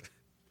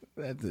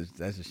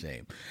 That's a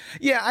shame.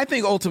 Yeah, I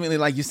think ultimately,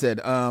 like you said,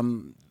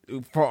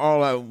 for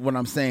all what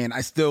I'm saying,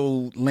 I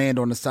still land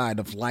on the side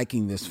of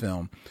liking this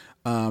film.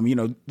 You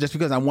know, just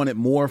because I wanted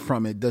more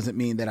from it doesn't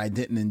mean that I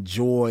didn't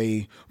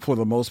enjoy, for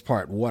the most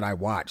part, what I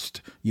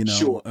watched, you know,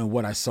 sure, and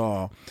what I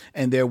saw.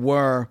 And there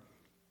were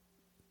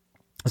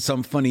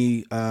some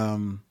funny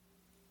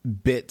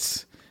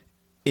bits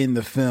in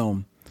the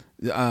film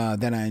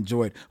that I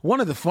enjoyed.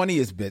 One of the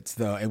funniest bits,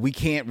 though, and we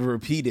can't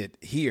repeat it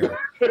here,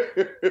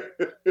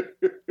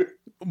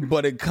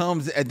 but it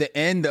comes at the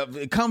end of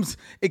it comes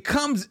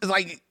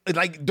like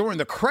during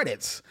the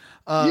credits.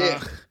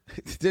 Yeah.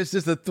 There's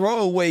just a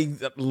throwaway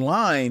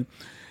line,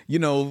 you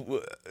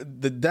know,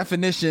 the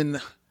definition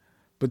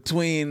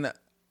between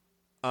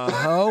a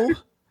hoe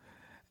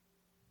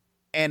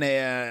and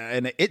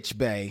an itch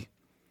bay.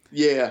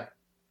 Yeah.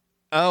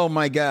 Oh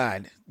my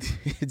God.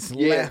 It's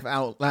laugh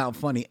out loud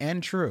funny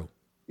and true.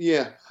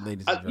 Yeah.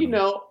 You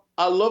know,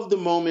 I love the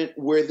moment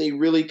where they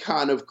really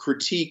kind of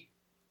critique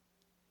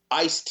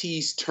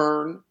Ice-T's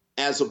turn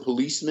as a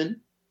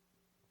policeman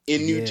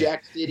in New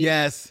Jack City.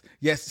 Yes.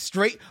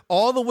 Straight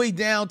all the way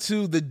down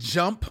to the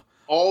jump.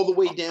 All the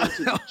way down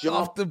to the jump.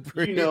 Off the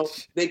bridge. You know,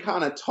 they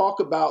kind of talk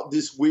about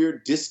this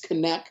weird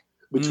disconnect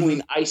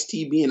between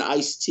Ice-T being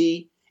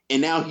Ice-T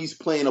and now he's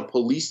playing a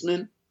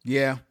policeman.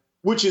 Yeah.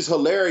 Which is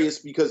hilarious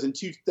because in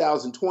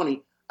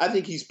 2020, I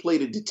think he's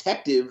played a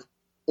detective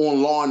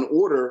on Law and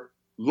Order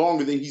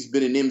longer than he's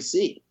been an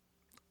MC.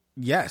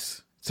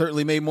 Yes.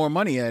 Certainly made more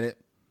money at it.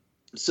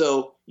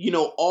 So, you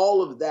know,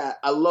 all of that,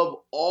 I love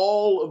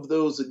all of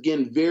those,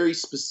 again, very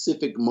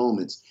specific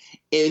moments.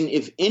 And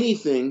if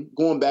anything,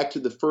 going back to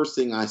the first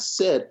thing I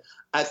said,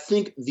 I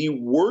think the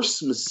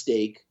worst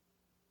mistake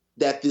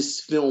that this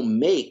film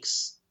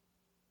makes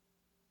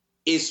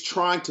is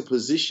trying to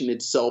position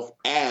itself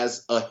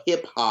as a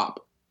hip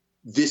hop,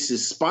 this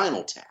is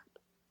Spinal Tap.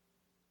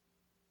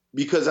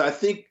 Because I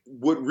think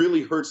what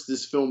really hurts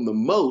this film the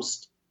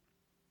most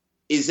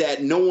is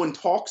that no one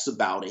talks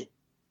about it,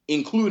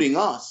 including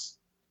us,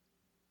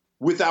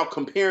 without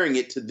comparing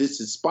it to This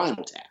Is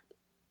Spinal Tap,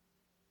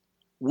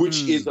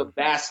 which is a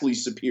vastly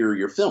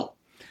superior film.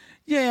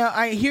 Yeah,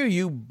 I hear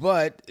you,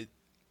 but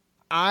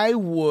I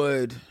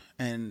would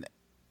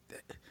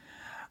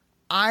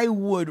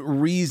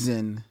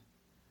reason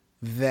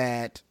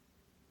that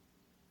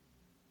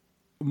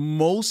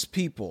most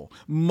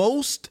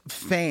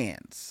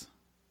fans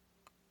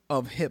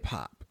of hip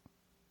hop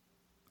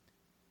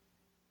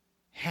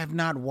have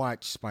not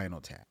watched Spinal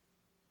Tap.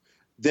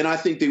 Then I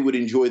think they would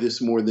enjoy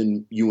this more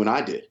than you and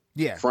I did.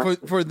 Yeah,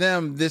 for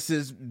them, this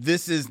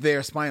is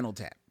their Spinal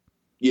Tap.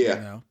 Yeah,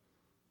 you know?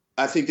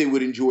 I think they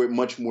would enjoy it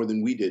much more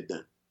than we did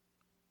then.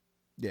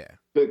 Yeah,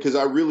 because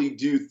I really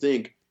do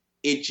think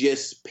it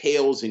just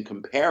pales in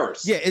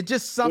comparison. Yeah, it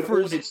just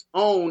suffers. But on its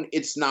own,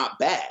 it's not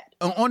bad.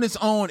 On its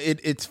own,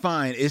 it's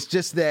fine. It's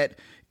just that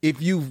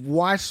if you've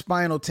watched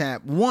Spinal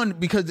Tap,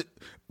 because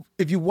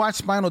if you watch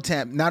Spinal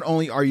Tap, not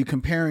only are you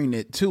comparing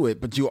it to it,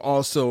 but you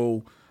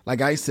also,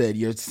 like I said,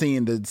 you're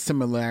seeing the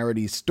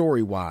similarities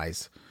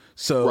story-wise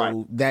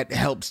So that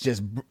helps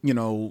just,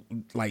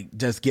 like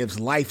just gives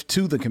life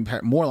to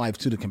the more life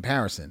to the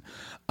comparison.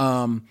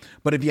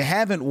 But if you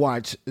haven't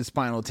watched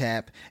Spinal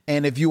Tap,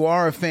 and if you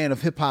are a fan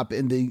of hip hop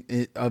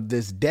of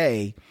this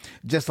day,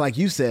 just like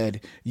you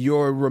said,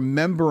 you're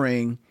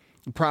remembering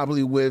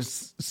probably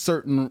with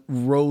certain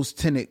rose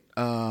tinted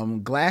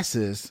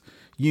glasses,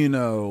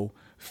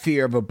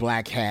 Fear of a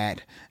Black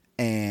Hat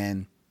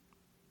and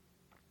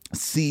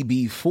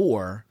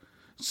CB4.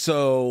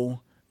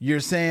 So you're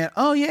saying,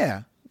 oh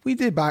yeah, we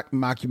did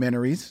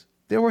mockumentaries.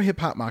 There were hip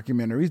hop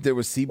mockumentaries. There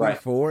was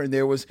CB4 and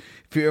there was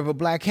Fear of a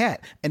Black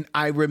Hat. And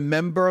I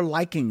remember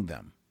liking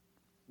them.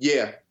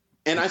 Yeah.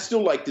 And I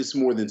still like this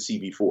more than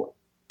CB4.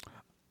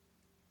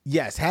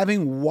 Yes.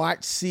 Having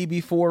watched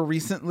CB4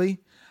 recently,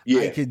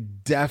 I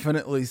could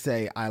definitely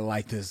say I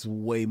like this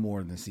way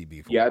more than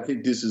CB4. Yeah, I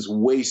think this is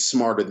way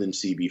smarter than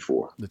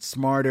CB4. It's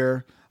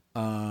smarter.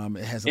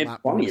 It has a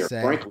lot funnier, more to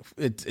say. frankly.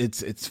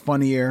 It's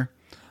funnier.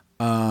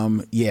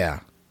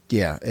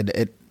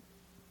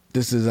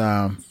 This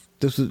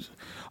was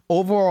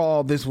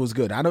overall, this was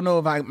good. I don't know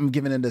if I'm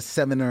giving it a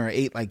 7 or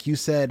 8 like you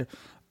said,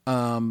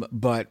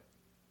 but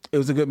it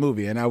was a good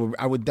movie, and I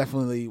would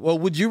definitely. Well,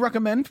 would you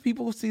recommend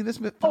people see this?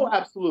 Oh,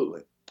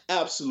 absolutely.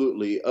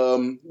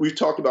 We've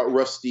talked about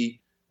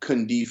Rusty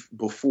Cundieff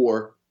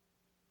before,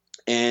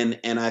 and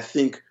I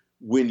think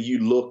when you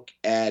look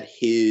at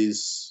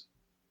his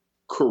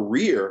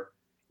career,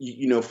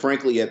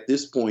 frankly, at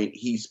this point,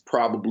 he's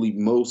probably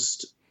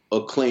most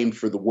acclaimed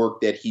for the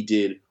work that he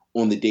did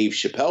on the Dave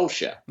Chappelle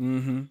show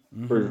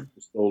for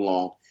so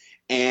long.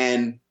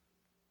 And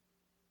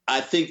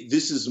I think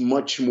this is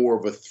much more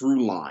of a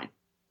through line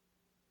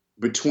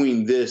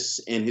between this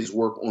and his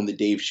work on the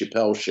Dave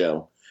Chappelle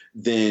show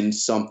than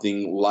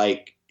something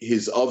like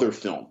his other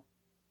film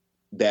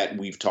that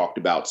we've talked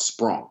about,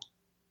 Sprung.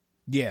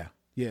 Yeah,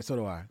 so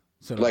do I.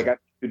 I think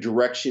the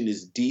direction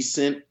is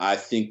decent. I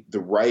think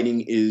the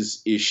writing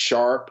is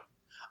sharp.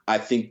 I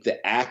think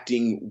the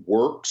acting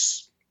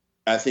works.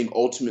 I think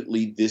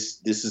ultimately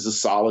this is a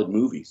solid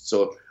movie.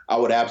 So I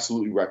would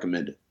absolutely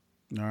recommend it.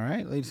 All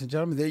right, ladies and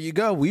gentlemen, there you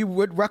go. We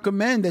would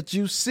recommend that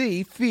you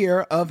see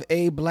Fear of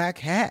a Black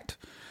Hat.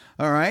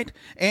 All right.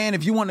 And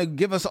if you want to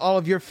give us all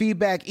of your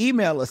feedback,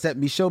 email us at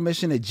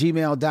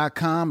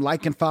michauxmission@gmail.com.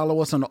 Like and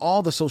follow us on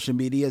all the social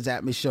medias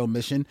at Michaux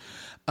Mission.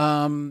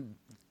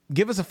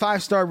 Give us a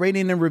 5-star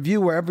rating and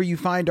review wherever you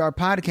find our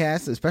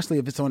podcast, especially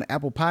if it's on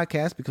Apple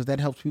Podcasts, because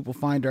that helps people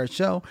find our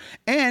show.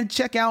 And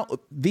check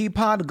out The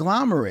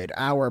Podglomerate,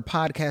 our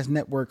podcast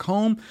network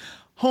home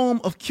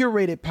of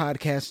curated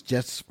podcasts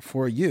just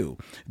for you.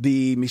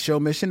 The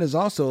Michaux Mission is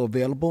also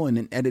available in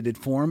an edited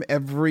form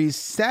every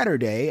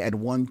Saturday at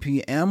 1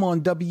 p.m. on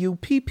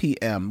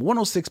WPPM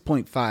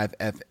 106.5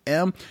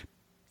 FM.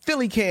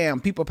 Philly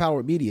Cam, People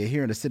Powered Media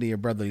here in the city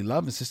of brotherly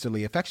love and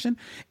sisterly affection.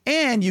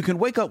 And you can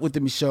wake up with the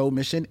Michaux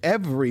Mission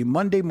every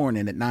Monday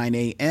morning at 9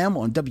 a.m.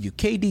 on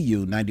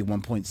WKDU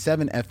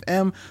 91.7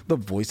 FM, the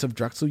voice of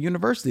Drexel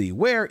University,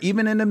 where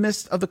even in the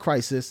midst of the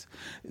crisis,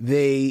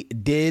 they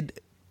did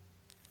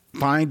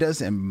find us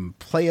and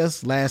play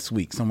us last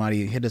week.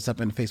 Somebody hit us up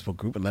in the Facebook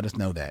group and let us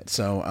know that.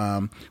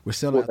 So we're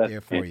still out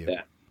there for you.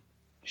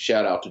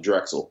 Shout out to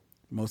Drexel.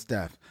 Most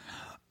def.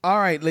 All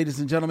right, ladies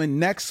and gentlemen,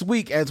 next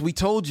week, as we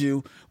told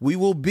you, we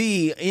will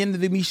be in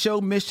the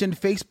Michaux Mission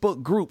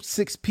Facebook group,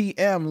 6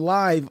 p.m.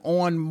 live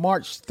on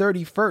March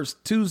 31st,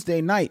 Tuesday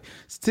night,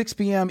 6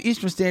 p.m.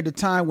 Eastern Standard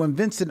Time, when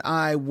Vince and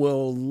I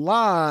will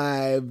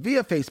live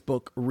via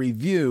Facebook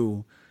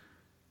review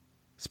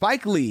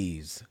Spike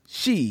Lee's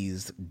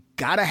She's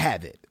Gotta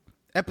Have It.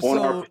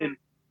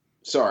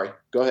 Sorry,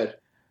 go ahead.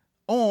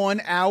 On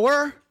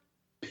our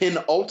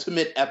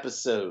penultimate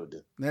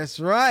episode. That's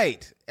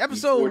right.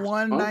 Episode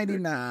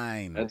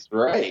 199. That's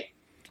right.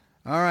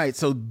 All right.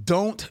 So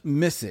don't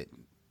miss it.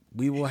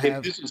 We will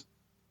have.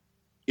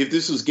 If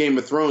this was Game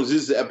of Thrones,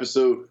 this is the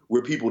episode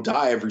where people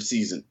die every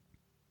season.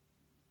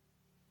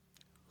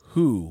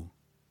 Who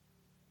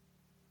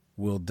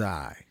will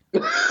die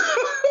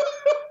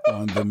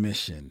on the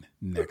mission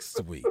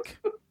next week?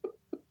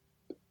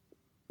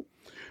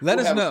 Let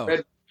us know.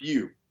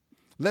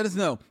 Let us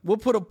know. We'll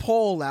put a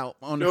poll out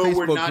on the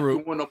Facebook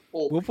group.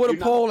 We'll put a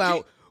poll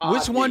out.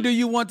 Which one do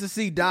you want to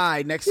see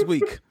die next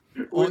week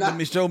on the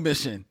Michaux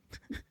Mission?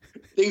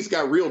 Things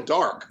got real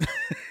dark.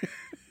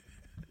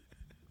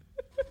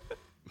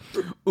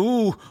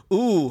 Ooh.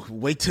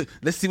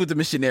 Let's see what the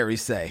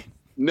missionaries say.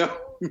 No.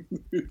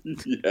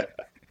 Yeah.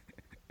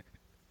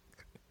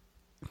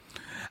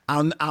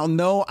 I'll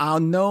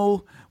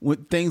know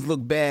when things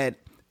look bad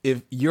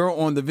if you're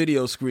on the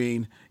video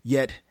screen,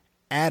 yet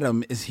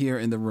Adam is here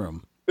in the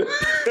room.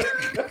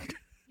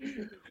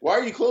 Why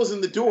are you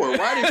closing the door? Why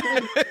are you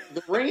closing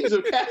the reins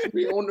of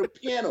Cassidy on the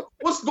piano?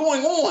 What's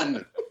going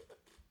on?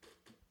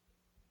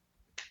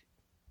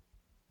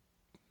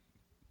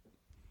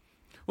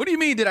 What do you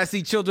mean, did I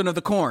see Children of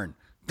the Corn?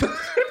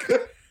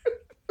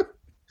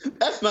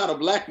 That's not a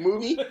black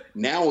movie.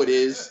 Now it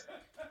is.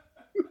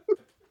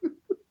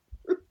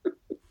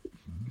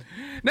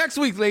 Next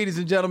week, ladies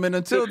and gentlemen.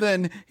 Until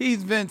then,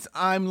 he's Vince,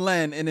 I'm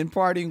Len, and in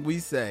parting, we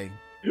say...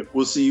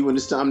 We'll see you when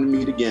it's time to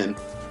meet again.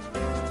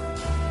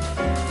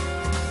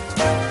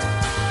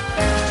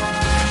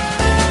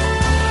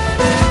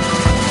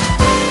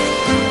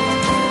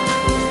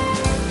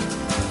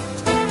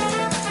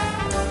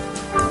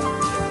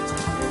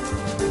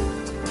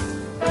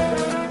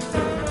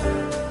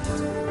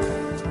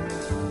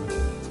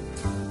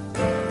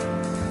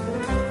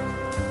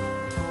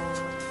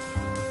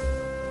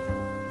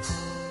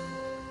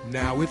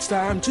 Now it's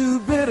time to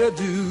bid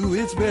adieu.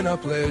 It's been a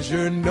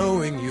pleasure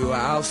knowing you.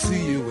 I'll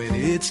see you when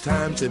it's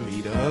time to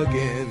meet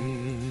again.